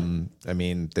lineup? I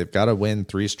mean, they've got to win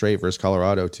 3 straight versus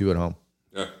Colorado, 2 at home.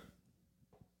 Yeah.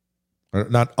 Or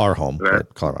not our home,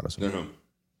 but Colorado's home.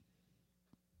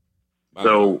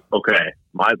 So, okay.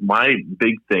 My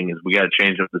big thing is we got to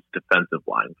change up this defensive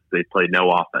line. They play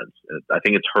no offense. I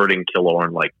think it's hurting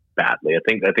Killorn badly. I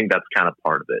think that's kind of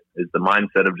part of it, is the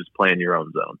mindset of just playing your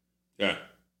own zone. Yeah.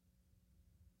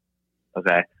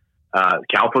 Okay.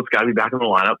 Cal Foot's got to be back in the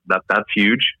lineup. That's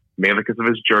huge. Mainly because of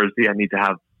his jersey. I need to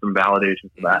have some validation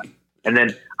for that. And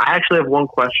then I actually have one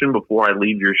question before I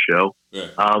leave your show. Yeah.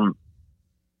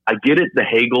 I get it. The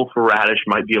Hagel for Radish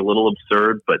might be a little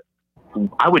absurd, but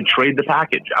I would trade the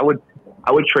package. I would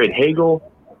trade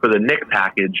Hagel for the Nick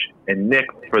package and Nick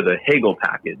for the Hagel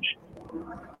package.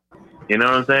 You know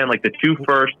what I'm saying? Like the 2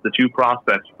 firsts, the 2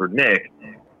 prospects for Nick,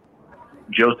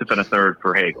 Joseph and a 3rd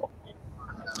for Hagel.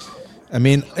 I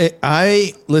mean,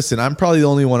 listen, I'm probably the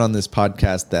only one on this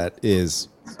podcast that is,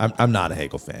 I'm not a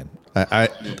Hagel fan.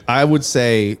 I would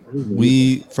say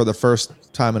we, for the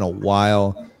first time in a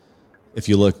while, if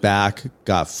you look back,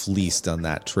 got fleeced on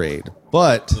that trade.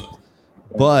 But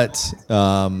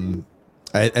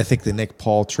I think the Nick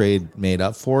Paul trade made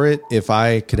up for it. If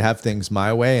I could have things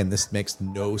my way, and this makes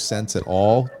no sense at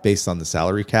all based on the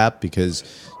salary cap, because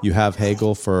you have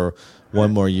Hagel for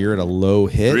 1 more year at a low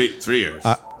hit. 3 years.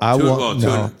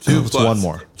 It's 1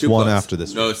 more. It's 1 after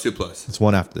this year. No, it's 2 plus. It's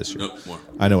 1 after this year. No, more.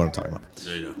 I know what I'm talking about.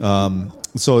 There you go.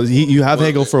 So you have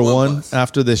Hagel for 1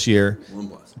 after this year. 1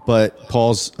 plus. But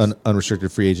Paul's an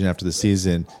unrestricted free agent after the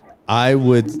season. I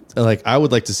would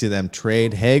like to see them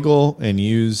trade Hagel and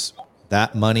use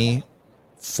that money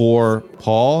for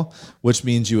Paul, which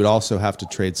means you would also have to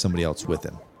trade somebody else with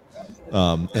him.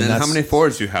 And how many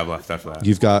forwards do you have left after that?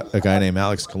 You've got a guy named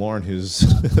Alex Killorn who's,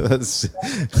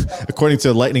 according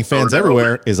to Lightning fans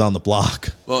everywhere, is on the block.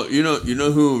 Well, you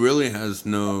know who really has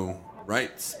no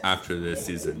rights after this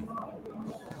season?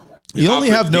 You only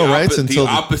have no rights until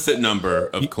the opposite number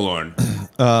of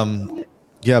Killorn.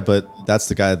 Yeah, but that's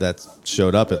the guy that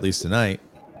showed up at least tonight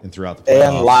and throughout the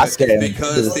playoffs. And last game.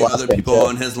 Because the other people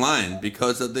on his line,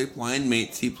 because of the line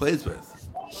mates he plays with.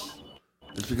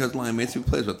 It's because line mates he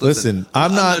plays with. Listen,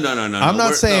 I'm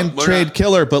not saying trade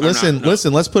Killer, but listen,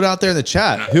 let's put it out there in the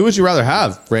chat. Who would you rather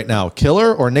have right now,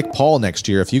 Killer or Nick Paul next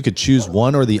year if you could choose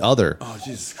one or the other? Oh,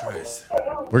 Jesus Christ.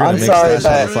 We're going to make Stash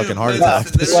have a fucking heart attack.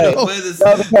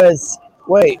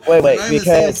 Wait,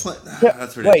 because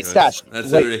that's ridiculous. Wait, Stash.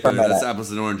 That's wait ridiculous. for a minute. That's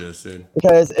apples and oranges, dude.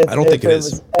 Because if, I don't think if it it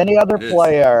is. was any other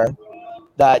player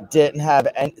that didn't have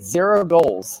 0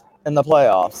 goals in the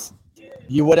playoffs,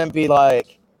 you wouldn't be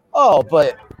like, oh,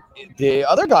 but the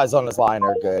other guys on this line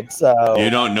are good. So you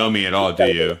don't know me at all,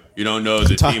 do you? You don't know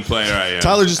the team player I am.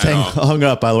 Tyler just hung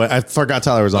up, by the way. I forgot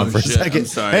Tyler was on for a second.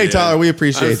 Sorry, hey, dude. Tyler, we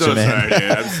appreciate I'm so you,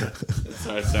 man.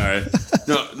 Sorry, sorry.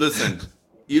 No, listen.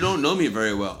 You don't know me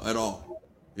very well at all.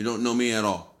 You don't know me at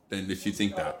all. Then if you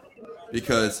think that,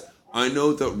 because I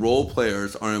know that role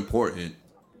players are important,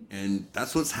 and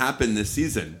that's what's happened this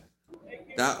season.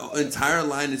 That entire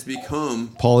line has become.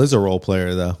 Paul is a role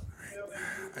player, though.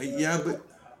 Yeah, but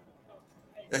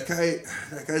that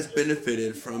guy's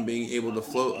benefited from being able to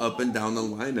float up and down the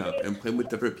lineup and play with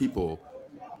different people.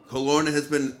 Killorn has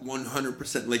been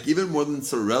 100%, like even more than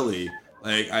Cirelli.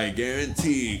 Like I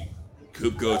guarantee,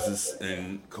 Coop goes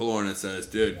and Killorn says,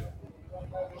 "Dude,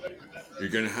 you're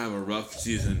gonna have a rough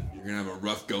season. You're gonna have a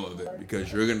rough go of it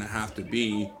because you're gonna have to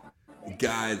be the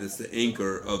guy that's the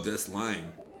anchor of this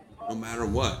line, no matter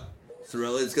what.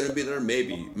 Cirelli's gonna be there,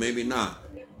 maybe not."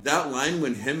 That line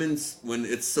when it's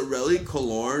Cirelli,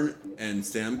 Killorn, and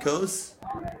Stamkos,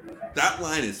 that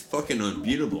line is fucking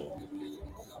unbeatable.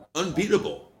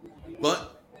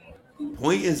 But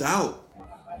point is out,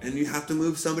 and you have to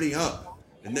move somebody up,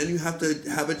 and then you have to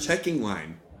have a checking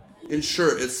line. And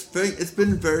sure, it's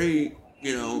been very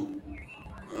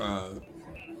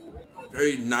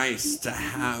very nice to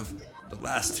have the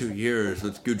last 2 years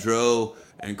with Gaudreau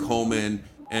and Coleman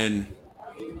and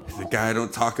the guy I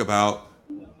don't talk about.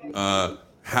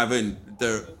 Having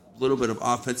their little bit of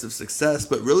offensive success,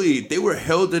 but really they were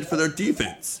heralded for their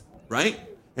defense, right?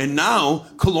 And now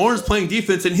Killorn's playing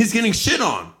defense and he's getting shit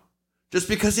on just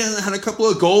because he hasn't had a couple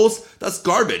of goals. That's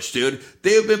garbage, dude.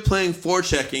 They have been playing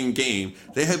forechecking game.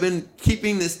 They have been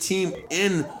keeping this team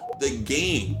in the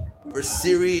game for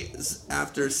series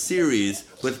after series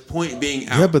with point being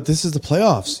out. Yeah, but this is the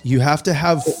playoffs. You have to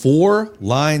have 4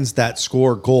 lines that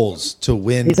score goals to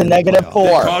win. He's a -4. Did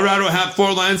Colorado have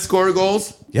 4 lines score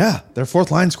goals? Yeah, their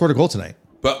 4th line scored a goal tonight.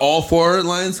 But all 4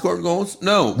 lines scored goals?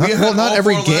 No. Not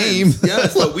every game.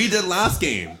 Yes, but we did last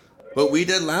game.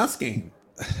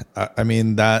 I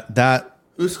mean that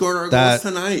who scored our goals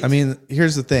tonight? I mean,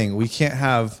 here's the thing: we can't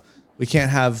have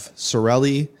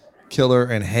Cirelli, Killer,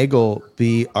 and Hagel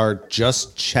be our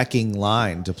just checking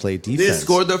line to play defense. They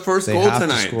scored their first goal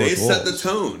tonight. They set the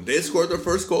tone. They scored their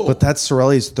first goal. But that's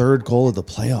Cirelli's 3rd goal of the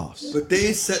playoffs. But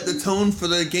they set the tone for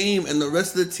the game, and the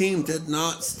rest of the team did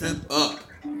not step up.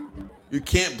 You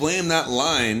can't blame that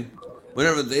line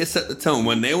whenever they set the tone.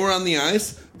 When they were on the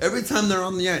ice, every time they're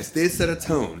on the ice, they set a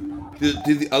tone.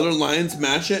 Did the other lines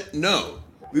match it? No.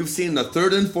 We've seen the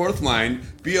 3rd and 4th line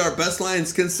be our best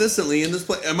lines consistently in this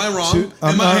play. Am I wrong?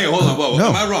 Hey, hold on. Whoa. No.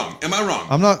 Am I wrong?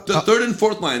 I'm not. The 3rd and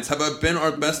 4th lines have been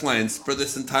our best lines for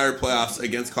this entire playoffs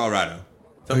against Colorado.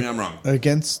 Tell me I'm wrong.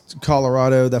 Against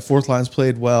Colorado, that 4th line's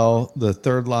played well. The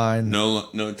 3rd line,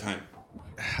 no time.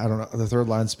 I don't know. The 3rd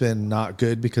line's been not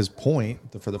good because point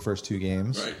for the first 2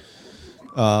 games. Right.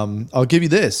 I'll give you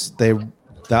this: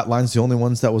 that line's the only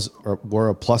ones that were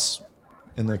a plus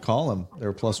in the column. They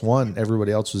were +1.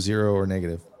 Everybody else was 0 or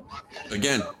negative.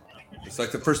 Again, it's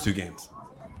like the first 2 games,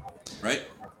 right?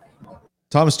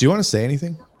 Thomas, do you want to say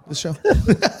anything this show? I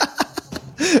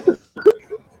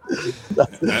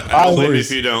don't blame you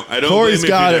if you don't. Corey's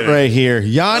got it right here.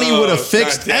 Yanni would have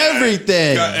fixed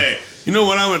everything. Hey, you know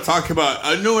what I want to talk about?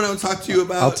 I know what I want to talk to you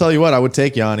about. I'll tell you what, I would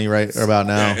take Yanni right about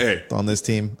now on this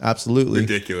team. Absolutely.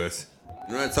 Ridiculous.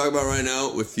 You know what I talk about right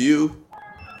now with you,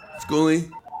 Schoolie?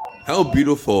 How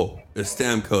beautiful is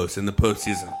Stamkos in the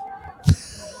postseason?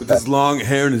 With his long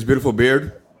hair and his beautiful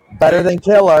beard? Better than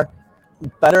Killer.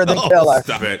 Killer.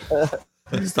 Stop it.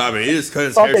 Stop it. He just cut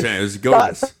his hair tonight. It was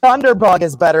gorgeous. Thunderbug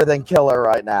is better than Killer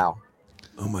right now.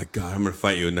 Oh my God, I'm gonna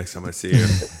fight you next time I see you.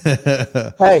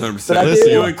 Hey, 100%.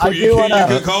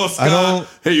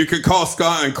 You could call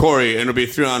Scott and Corey, and it'll be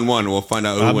 3-on-1. We'll find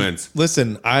out who wins.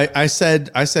 Listen, I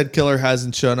said Killer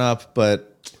hasn't shown up, but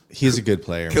he's a good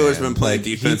player. Killer's been playing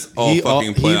defense all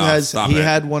fucking playoffs. He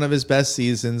had one of his best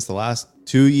seasons the last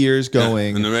 2 years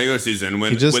going in the regular season.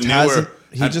 When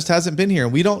he just hasn't been here,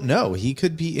 and we don't know. He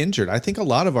could be injured. I think a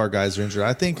lot of our guys are injured.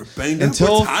 I think we're banged up.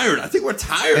 We're tired. I think we're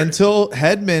tired. Until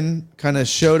Hedman kind of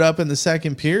showed up in the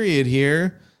second period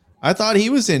here, I thought he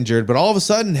was injured, but all of a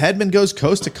sudden Hedman goes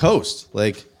coast to coast.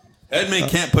 Like Hedman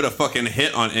can't put a fucking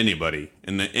hit on anybody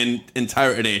in the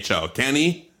entire NHL, can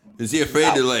he? Is he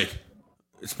afraid to like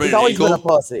sprain an ankle? He's always been a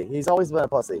pussy. He's always been a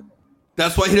pussy.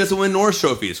 That's why he doesn't win Norris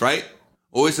trophies, right?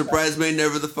 Always the bridesmaid,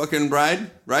 never the fucking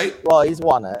bride, right? Well, he's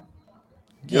won it.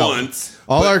 Once.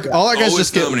 All our guys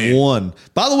just get one.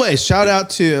 By the way, shout out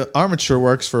to Armature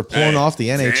Works for pulling off the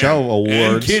NHL awards.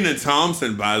 And Kenan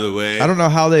Thompson, by the way. I don't know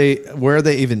where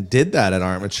they even did that at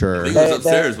Armature. I think it was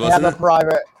upstairs, wasn't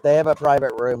it? They have a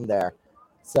private room there.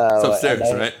 So it's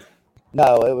upstairs, right?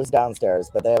 No, it was downstairs,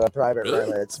 but they have a private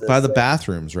room. It's by the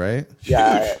bathrooms, right?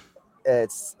 Yeah.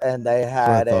 And they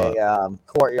had a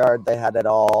courtyard. They had it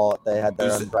all. They had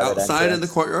their own private outside entrance. in the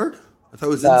courtyard. I thought it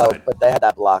was inside. No, but they had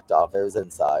that blocked off. It was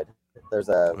inside. There's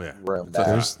a room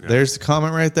there. There's the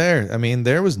comment right there. I mean,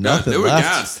 there was nothing left.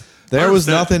 Gassed. There was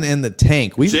nothing in the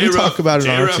tank. We talk about it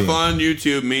on our team. J-Ruff on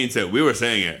YouTube means that we were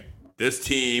saying it. This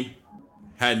team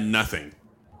had nothing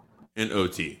in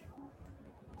OT.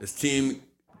 This team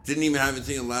didn't even have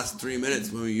anything in the last 3 minutes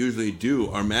when we usually do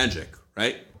our magic,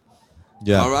 right?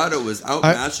 Yeah. Colorado was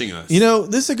outmatching us. You know,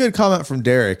 this is a good comment from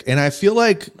Derek, and I feel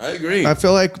like I agree. I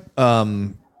feel like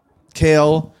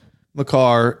Cale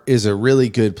Makar is a really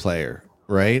good player,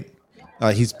 right?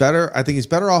 He's better. I think he's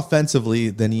better offensively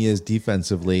than he is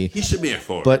defensively. He should be a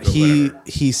forward, but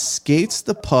he skates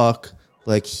the puck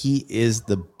like he is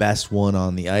the best one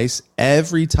on the ice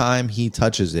every time he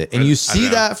touches it, and you see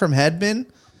that from Hedman.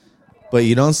 But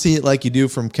you don't see it like you do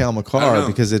from Cale Makar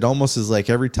because it almost is like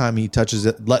every time he touches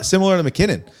it, similar to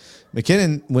McKinnon.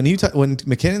 McKinnon, when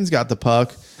McKinnon's got the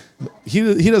puck, he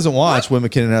doesn't watch when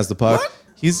McKinnon has the puck. What?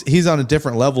 He's on a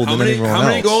different level than anyone else. How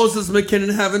many goals does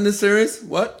McKinnon have in this series?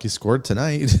 What? He scored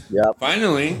tonight. Yeah,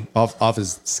 finally off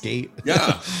his skate.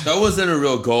 Yeah, that wasn't a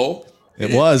real goal.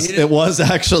 It was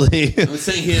actually. I'm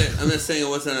saying it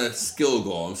wasn't a skill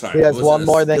goal. I'm sorry. He has one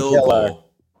more than Killer.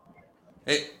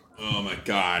 Hey, oh my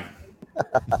God.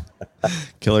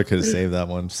 Killer could have saved that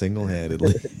one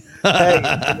single-handedly. Hey,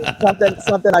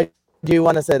 something I do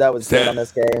want to say that was good on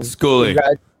this game. Schooling.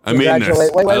 I mean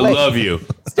this. Wait. I love you.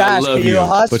 Stash, I love you.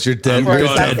 But you're dead. I'm going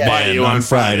to fight you on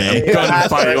Friday.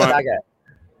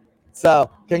 So,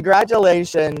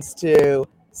 congratulations to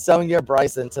Sonia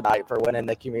Bryson tonight for winning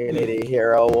the Community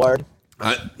Hero Award.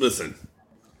 Listen,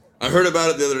 I heard about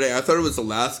it the other day. I thought it was the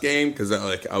last game because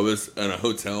I was in a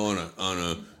hotel on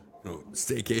a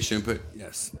staycation, but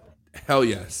yes, hell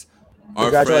yes.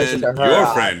 Congratulations to her. Your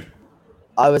friend.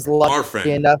 I was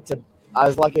lucky enough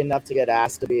to get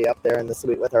asked to be up there in the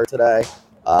suite with her today.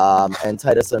 And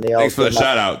Titus O'Neill. Thanks for the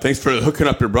shout out. Thanks for hooking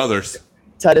up your brothers.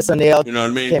 Titus O'Neill, you know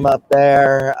what I mean? Came up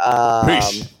there.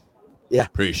 Preach. Yeah.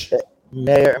 Preach.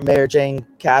 Mayor Jane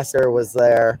Castor was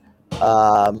there.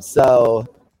 So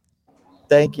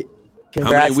thank you.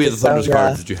 Congrats. How many We the Thunders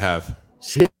cards did you have?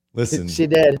 She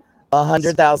did.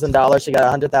 $100,000. She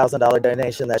got a $100,000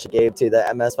 donation that she gave to the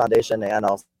MS Foundation and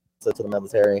also to the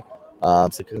military. So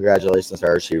congratulations to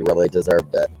her. She really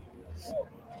deserved it.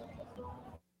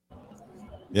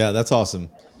 Yeah, that's awesome.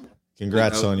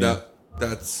 Congrats, Sonia.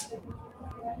 That's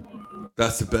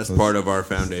the best part of our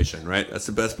foundation, right? That's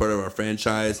the best part of our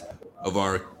franchise, of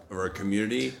our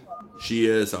community. She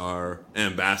is our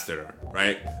ambassador,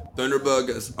 right? Thunderbug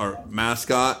is our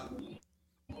mascot.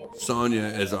 Sonia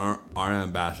is our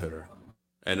ambassador,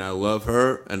 and I love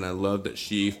her, and I love that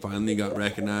she finally got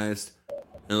recognized,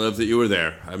 and I love that you were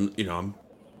there. I'm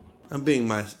being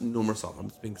my normal self. I'm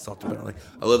just being salty about it.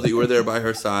 I love that you were there by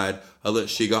her side. I love that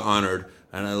she got honored,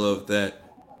 and I love that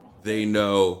they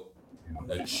know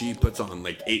that she puts on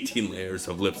like 18 layers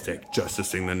of lipstick just to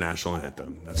sing the national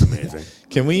anthem. That's amazing.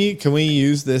 Can we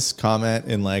use this comment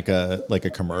in like a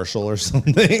commercial or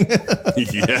something?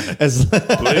 Yeah.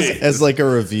 as like a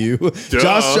review. Duh.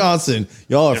 Josh Johnson,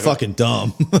 y'all are fucking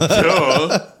dumb.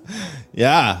 Duh.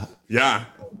 Yeah. Yeah.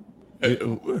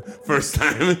 First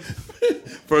time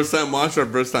watcher,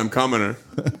 first time commenter.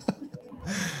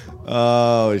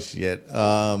 Oh shit.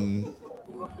 I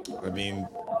mean,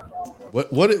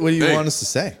 what do you want us to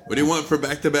say? What do you want for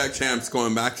back-to-back champs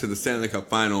going back to the Stanley Cup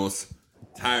Finals?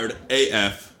 Tired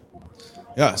AF.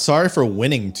 Yeah, sorry for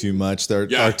winning too much.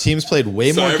 Our teams played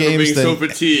way more games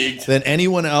than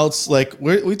anyone else. Like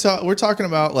we're talking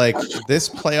about like this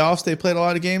playoffs. They played a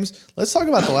lot of games. Let's talk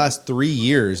about the last 3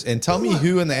 years and tell me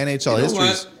who in the NHL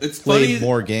history played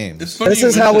more games. This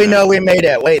is how we know we made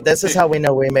it. Wait, this is how we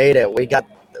know we made it. We got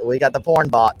the porn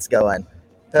bots going.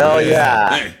 Hell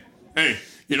yeah. Hey,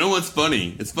 you know what's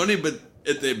funny? It's funny, but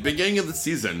at the beginning of the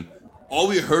season, all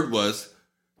we heard was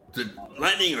the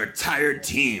Lightning are a tired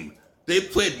team. They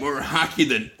played more hockey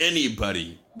than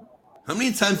anybody. How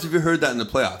many times have you heard that in the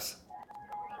playoffs?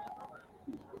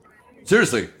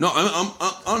 Seriously, no. I'm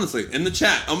honestly in the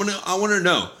chat. I want to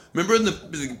know. Remember in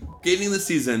the beginning of the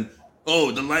season,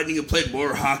 oh, the Lightning have played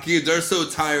more hockey. They're so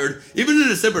tired. Even in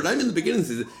December, not even the beginning of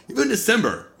the season. Even in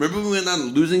December, remember we went on a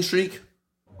losing streak?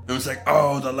 And it's like,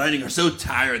 oh, the Lightning are so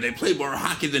tired. They play more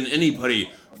hockey than anybody.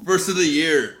 First of the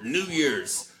year, New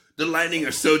Year's. The Lightning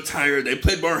are so tired. They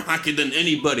played more hockey than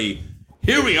anybody.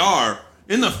 Here we are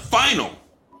in the final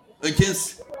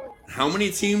against how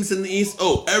many teams in the East?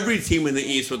 Oh, every team in the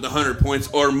East with 100 points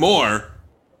or more.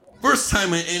 First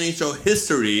time in NHL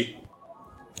history.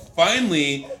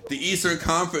 Finally, the Eastern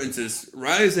Conference is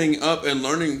rising up and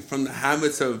learning from the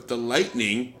habits of the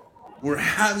Lightning. We're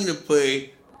having to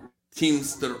play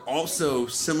teams that are also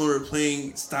similar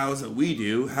playing styles that we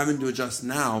do, having to adjust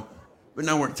now, but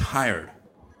now we're tired.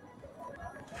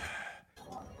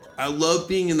 I love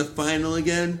being in the final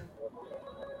again.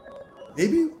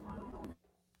 Maybe.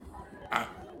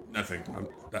 Nothing.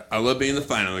 I love being in the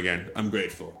final again. I'm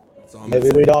grateful. Maybe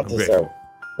we don't deserve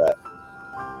that.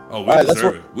 Oh, we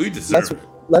deserve it. We deserve it.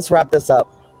 Let's wrap this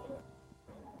up.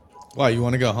 Why, you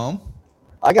want to go home?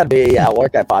 I got to be at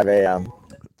work at 5 a.m.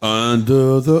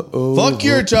 Under the Fuck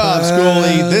your job,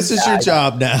 Schoolie. This is your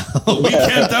job now. We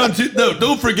count down to no.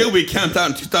 Don't forget we count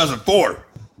down 2004.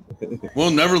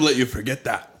 We'll never let you forget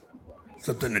that.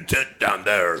 Something to tent down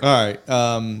there. All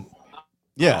right.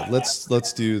 Yeah,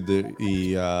 let's do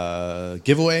the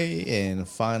giveaway and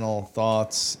final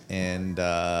thoughts, and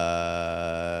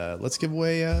let's give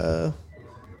away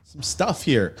some stuff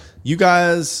here. You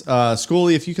guys,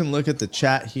 Schoolie, if you can look at the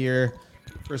chat here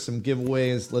for some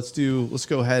giveaways. Let's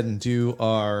go ahead and do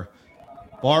our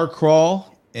bar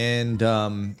crawl, and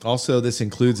also this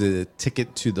includes a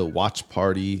ticket to the watch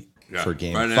party. For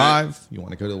game 5, you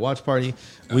want to go to the watch party.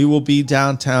 We will be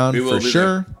downtown for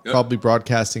sure. Yep. Probably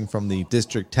broadcasting from the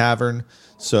District Tavern.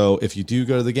 So if you do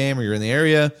go to the game or you're in the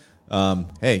area,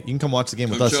 hey, you can come watch the game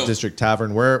with us at District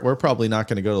Tavern. We're probably not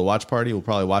going to go to the watch party. We'll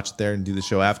probably watch it there and do the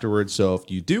show afterwards. So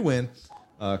if you do win,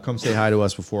 come say hi to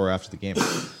us before or after the game.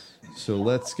 So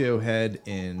let's go ahead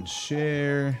and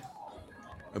share.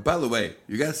 By the way,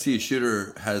 you guys see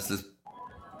Shooter has this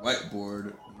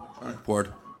whiteboard,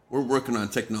 We're working on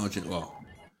technology. Well,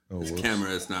 this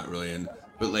camera is not really in,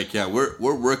 but like, yeah, we're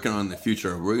working on the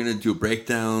future. We're gonna do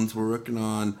breakdowns. We're working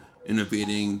on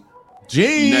innovating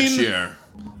next year.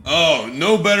 Oh,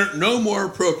 no more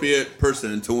appropriate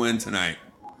person to win tonight.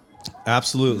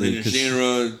 Absolutely.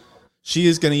 She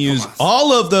is going to use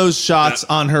all of those shots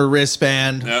on her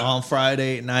wristband on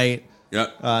Friday night.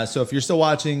 Yep. So if you're still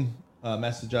watching,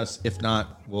 message us. If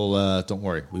not, we'll don't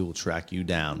worry, we will track you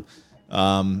down.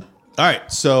 All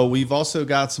right, so we've also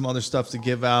got some other stuff to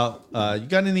give out. You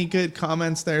got any good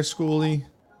comments there, Schoolie?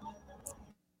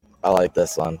 I like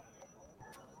this one.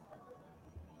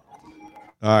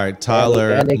 All right,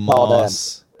 Tyler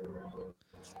Moss.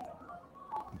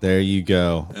 There you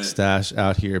go. Stash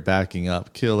out here backing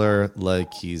up Killer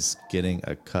like he's getting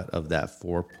a cut of that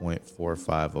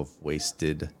 4.45 of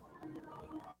wasted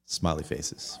smiley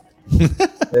faces.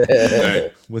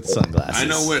 With sunglasses. I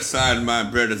know which side my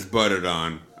bread is buttered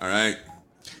on. All right.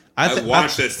 I've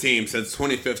watched this team since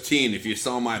 2015. If you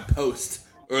saw my post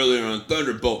earlier on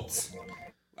Thunderbolts,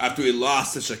 after we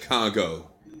lost to Chicago,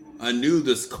 I knew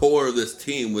this core of this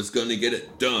team was going to get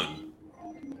it done.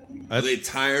 Are they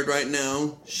tired right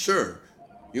now? Sure.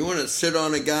 You want to sit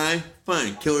on a guy?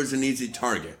 Fine. Killer's an easy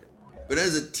target. But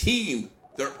as a team,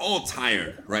 they're all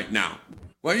tired right now.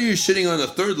 Why are you shitting on the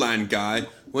third line guy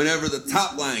whenever the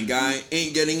top line guy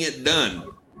ain't getting it done?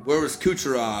 Where was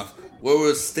Kucherov? Where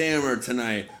was Stammer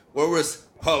tonight? Where was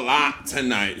Palat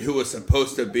tonight, who was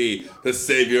supposed to be the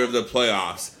savior of the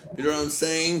playoffs? You know what I'm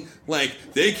saying? Like,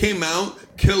 they came out,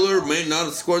 Killer may not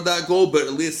have scored that goal, but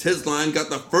at least his line got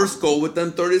the first goal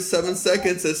within 37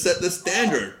 seconds to set the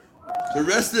standard. The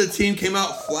rest of the team came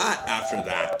out flat after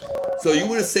that. So you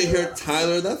want to say here,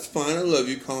 Tyler, that's fine. I love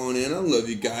you calling in. I love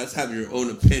you guys. Have your own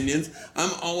opinions.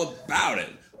 I'm all about it.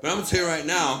 But I'm going to tell you right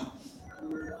now,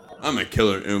 I'm a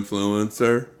Killer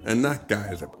influencer, and that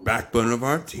guy is a backbone of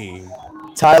our team.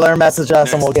 Tyler, message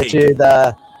us, and we'll get you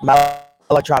the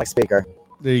electronic speaker.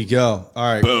 There you go.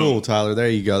 All right, cool, Tyler. There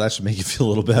you go. That should make you feel a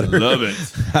little better. Love it.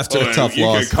 After a tough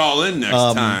loss. You can call in next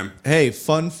time. Hey,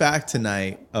 fun fact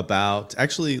tonight about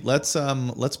actually let's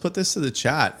put this to the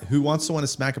chat. Who wants to win a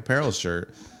Smack Apparel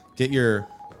shirt? Get your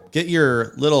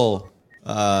little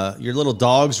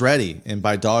dogs ready, and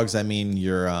by dogs I mean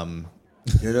your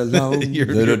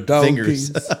little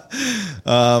fingers.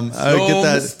 I would get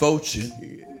that.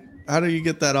 Misfortune. How do you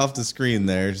get that off the screen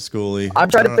there, Schoolie? I'm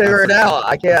trying to figure it out.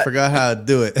 I can't. I forgot how to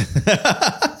do it.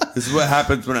 This is what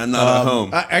happens when I'm not at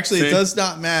home. Actually, See? it does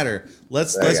not matter.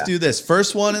 Let's go. do this.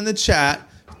 First one in the chat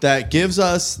that gives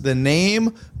us the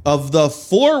name of the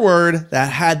forward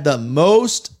that had the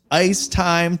most ice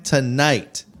time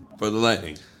tonight. For the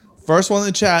Lightning. First one in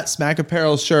the chat, Smack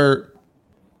Apparel shirt.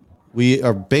 We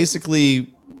are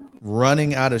basically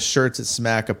running out of shirts at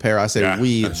Smack Apparel. I say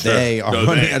they are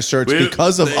running out of shirts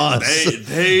because of us.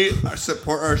 They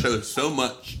support our show so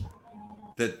much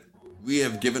that we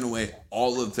have given away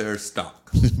all of their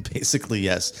stock. Basically,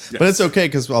 yes. But it's okay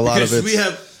because a lot of it. We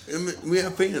have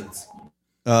fans.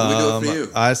 We do it for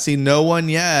you. I see no one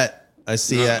yet. I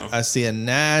see a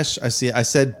Nash. I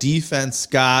said defense,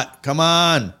 Scott. Come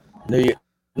on.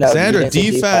 Sandra,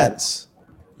 defense.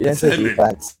 You didn't say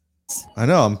defense. I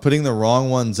know. I'm putting the wrong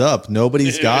ones up.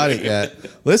 Nobody's got it yet.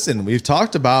 Listen, we've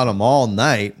talked about them all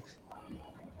night.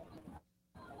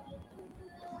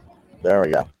 There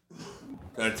we go.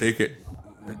 Gotta take it.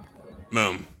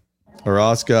 Boom.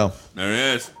 Orozco. There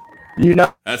it is. You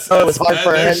know, That's it was hard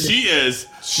for there him. she is.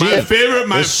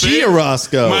 She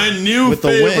Orozco. My new with the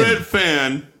win. favorite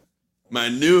fan. My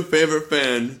new favorite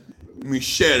fan,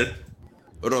 Michelle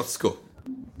Orozco.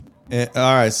 All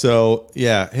right, so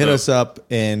hit us up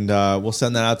and we'll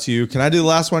send that out to you. Can I do the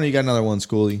last one or you got another one,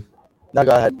 Schoolie? No,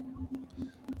 go ahead.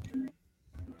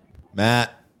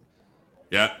 Matt.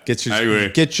 Yeah, I agree.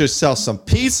 Get yourself some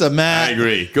pizza, Matt. I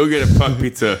agree. Go get a puck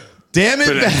pizza. Damn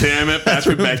it,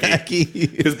 Patrick Becky.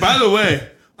 Because by the way,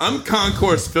 I'm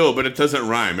Concourse Phil, but it doesn't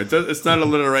rhyme. It's not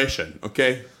alliteration,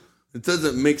 okay? It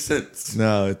doesn't make sense.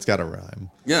 No, it's got to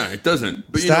rhyme. Yeah, it doesn't.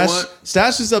 But Stash, you know what?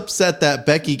 Stash is upset that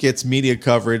Becky gets media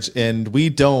coverage and we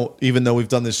don't, even though we've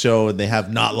done the show and they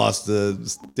have not lost the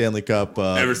Stanley Cup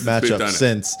matchup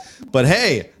since. But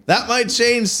hey, that might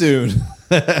change soon.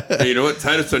 Hey, you know what?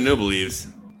 Titus O'Neill believes.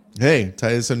 Hey,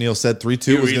 Titus O'Neill said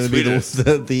 3-2 was going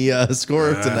to be the score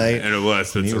of tonight. And it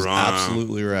was. And he was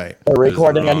absolutely right. They're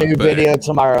recording a new video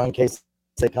tomorrow in case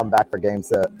they come back for Game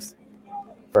 6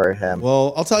 for him.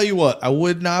 Well, I'll tell you what. I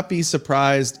would not be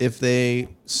surprised if they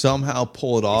somehow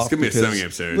pull it off. It's going to be a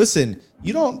 7-game series. Listen,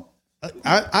 you don't...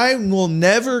 I will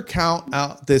never count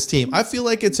out this team. I feel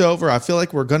like it's over. I feel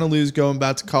like we're going to lose going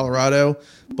back to Colorado.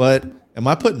 But am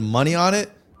I putting money on it?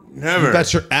 Never. You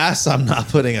bet your ass I'm not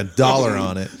putting $1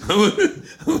 on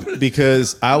it.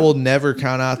 Because I will never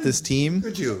count out this team.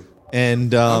 Could you?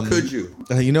 And how could you?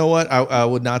 You know what? I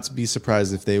would not be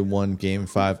surprised if they won Game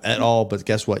 5 at all. But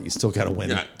guess what? You still got to win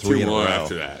 3 in a row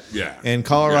after that. Yeah. And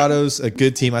Colorado's a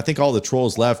good team. I think all the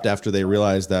trolls left after they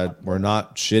realized that we're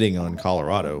not shitting on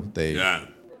Colorado. They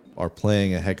are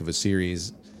playing a heck of a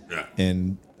series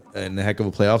and a heck of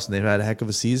a playoffs, and they've had a heck of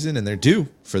a season, and they're due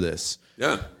for this.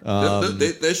 Yeah.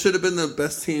 They should have been the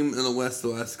best team in the West the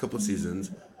last couple of seasons.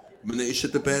 But they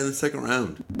shit the bed in the second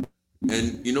round.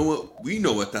 And you know what? We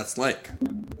know what that's like.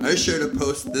 I shared a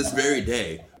post this very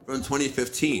day from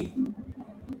 2015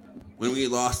 when we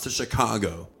lost to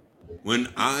Chicago. When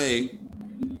I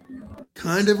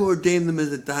kind of ordained them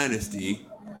as a dynasty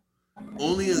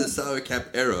only in the salary cap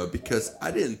era because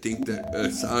I didn't think that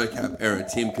a salary cap era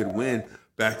team could win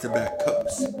back-to-back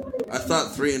cups. I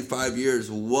thought 3 and 5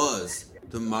 years was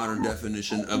the modern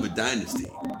definition of a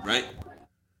dynasty, right?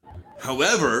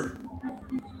 However,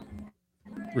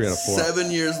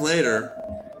 7 years later,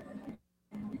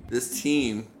 this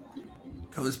team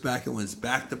comes back and wins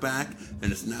back-to-back,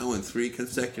 and is now in 3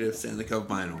 consecutive Stanley Cup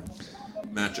final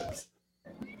matchups.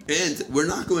 And we're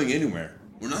not going anywhere.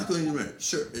 We're not going anywhere.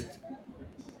 Sure,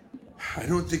 I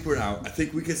don't think we're out. I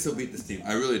think we can still beat this team.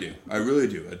 I really do. I really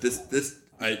do.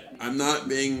 I'm not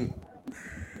being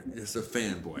just a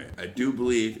fanboy. I do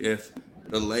believe if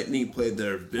the Lightning played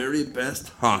their very best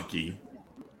hockey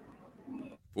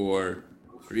for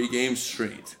 3 games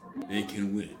straight, they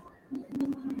can win.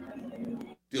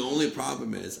 The only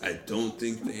problem is I don't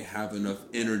think they have enough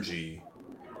energy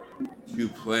to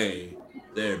play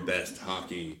their best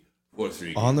hockey for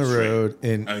 3 games on the road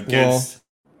in against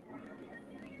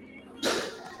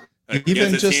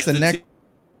even just the next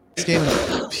game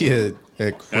be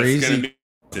a crazy.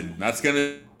 That's gonna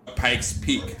be Pikes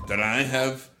Peak that I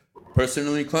have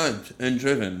personally climbed and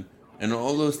driven, and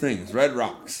all those things. Red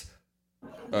Rocks,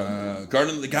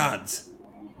 Garden of the Gods.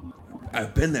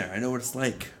 I've been there. I know what it's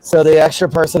like. So the extra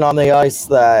person on the ice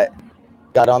that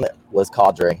got on it was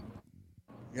Kadri.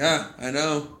 Yeah, I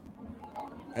know.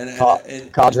 And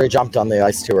Kadri jumped on the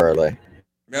ice too early.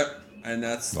 Yep, and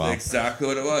that's exactly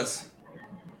what it was.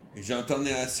 He jumped on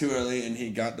the ice too early, and he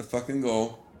got the fucking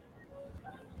goal.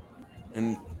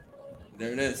 And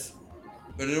there it is.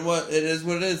 But it is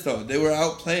what it is, though. They were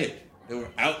outplayed. They were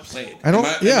outplayed. I don't.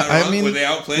 I mean, were they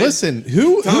outplayed? Listen,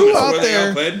 who out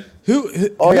there?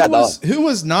 Who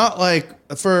was not like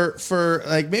for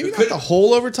like maybe not the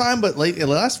whole overtime, but like the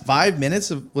last 5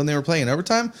 minutes of when they were playing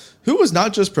overtime, who was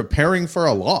not just preparing for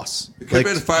a loss? It could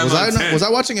have been 5 on 10. Was I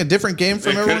watching a different game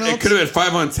from everyone else? It could have been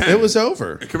 5 on 10. It was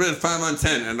over. It could have been 5 on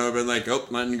 10, and I've been like, oh,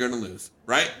 Lightning going to lose,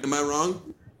 right? Am I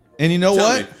wrong? And you know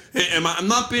what? Hey, I'm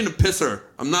not being a pisser.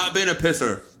 I'm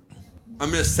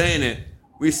just saying it.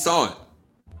 We saw it.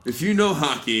 If you know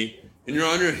hockey and you're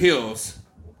on your heels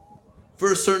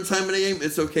for a certain time in the game,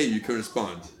 it's okay. You can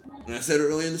respond. And I said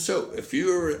earlier in the show, if you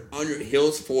were on your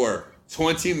heels for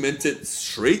 20 minutes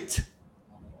straight,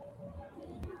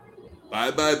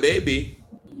 bye-bye, baby.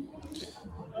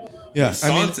 Yeah, we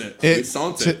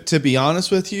saw it. To be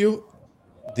honest with you,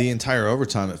 the entire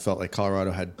overtime, it felt like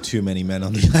Colorado had too many men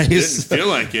on the ice. It didn't feel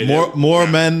like it. More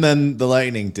men than the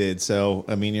Lightning did. So,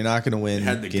 I mean, you're not going to win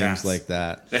games gas. like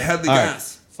that. They had the All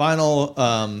gas.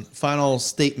 Right. Final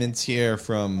statements here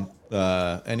from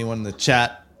anyone in the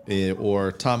chat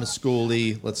or Thomas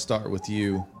Schooley. Let's start with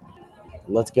you.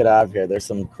 Let's get out of here. There's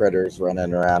some critters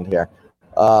running around here.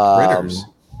 Critters?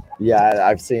 Yeah,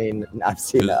 I've seen a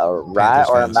rat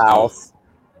or a mouse,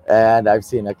 and I've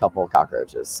seen a couple of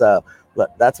cockroaches. So look,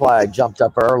 that's why I jumped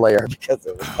up earlier, because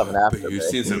it was coming after me. You've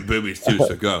seen some boobies too,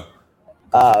 so go.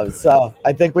 So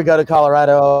I think we go to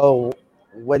Colorado,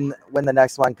 win the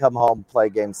next one, come home, play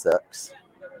game 6.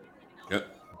 Yep.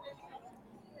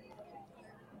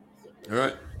 All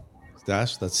right.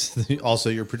 Stash, that's also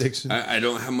your prediction. I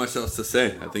don't have much else to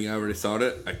say. I think I already saw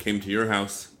it. I came to your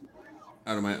house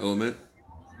out of my element.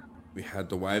 We had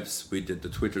the wipes. We did the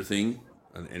Twitter thing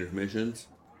on the intermissions.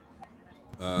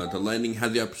 The Lightning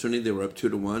had the opportunity. They were up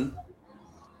 2-1.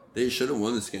 They should have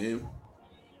won this game.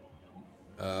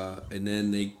 And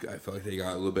then I feel like they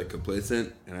got a little bit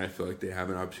complacent, and I feel like they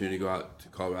have an opportunity to go out to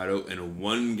Colorado in a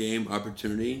 1-game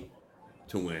opportunity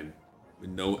to win with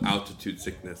no altitude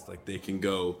sickness. Like, they can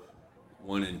go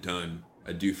one and done.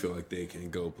 I do feel like they can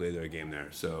go play their game there.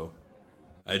 So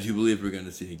I do believe we're going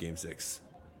to see a game 6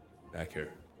 back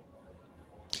here.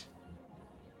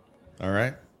 All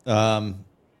right.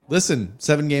 Listen,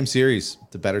 7-game series.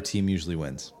 The better team usually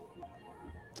wins.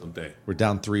 Someday. We're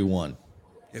down 3-1.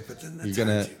 Yeah, but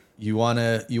then you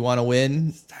wanna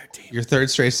win your 3rd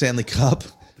straight Stanley Cup.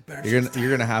 You're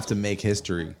gonna have to make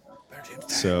history.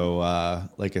 So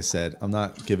like I said, I'm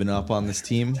not giving up on this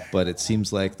team, but it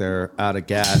seems like they're out of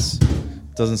gas.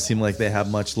 Doesn't seem like they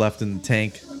have much left in the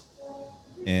tank.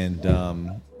 And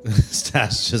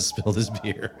Stash just spilled his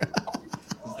beer.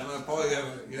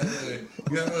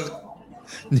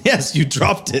 Yes, you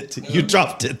dropped it. All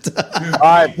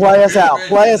right, play us out.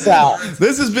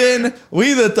 This has been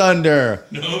We the Thunder.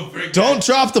 Don't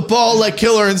drop the ball like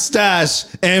Killer and Stash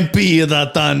and be the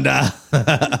Thunder.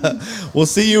 We'll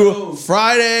see you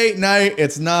Friday night.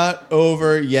 It's not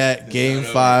over yet. Game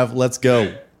 5. Let's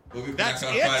go. We'll be back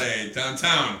on Friday.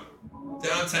 Downtown.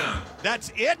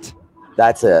 That's it?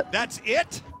 That's it. That's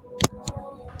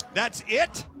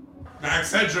it?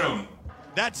 Max Headroom.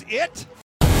 That's it?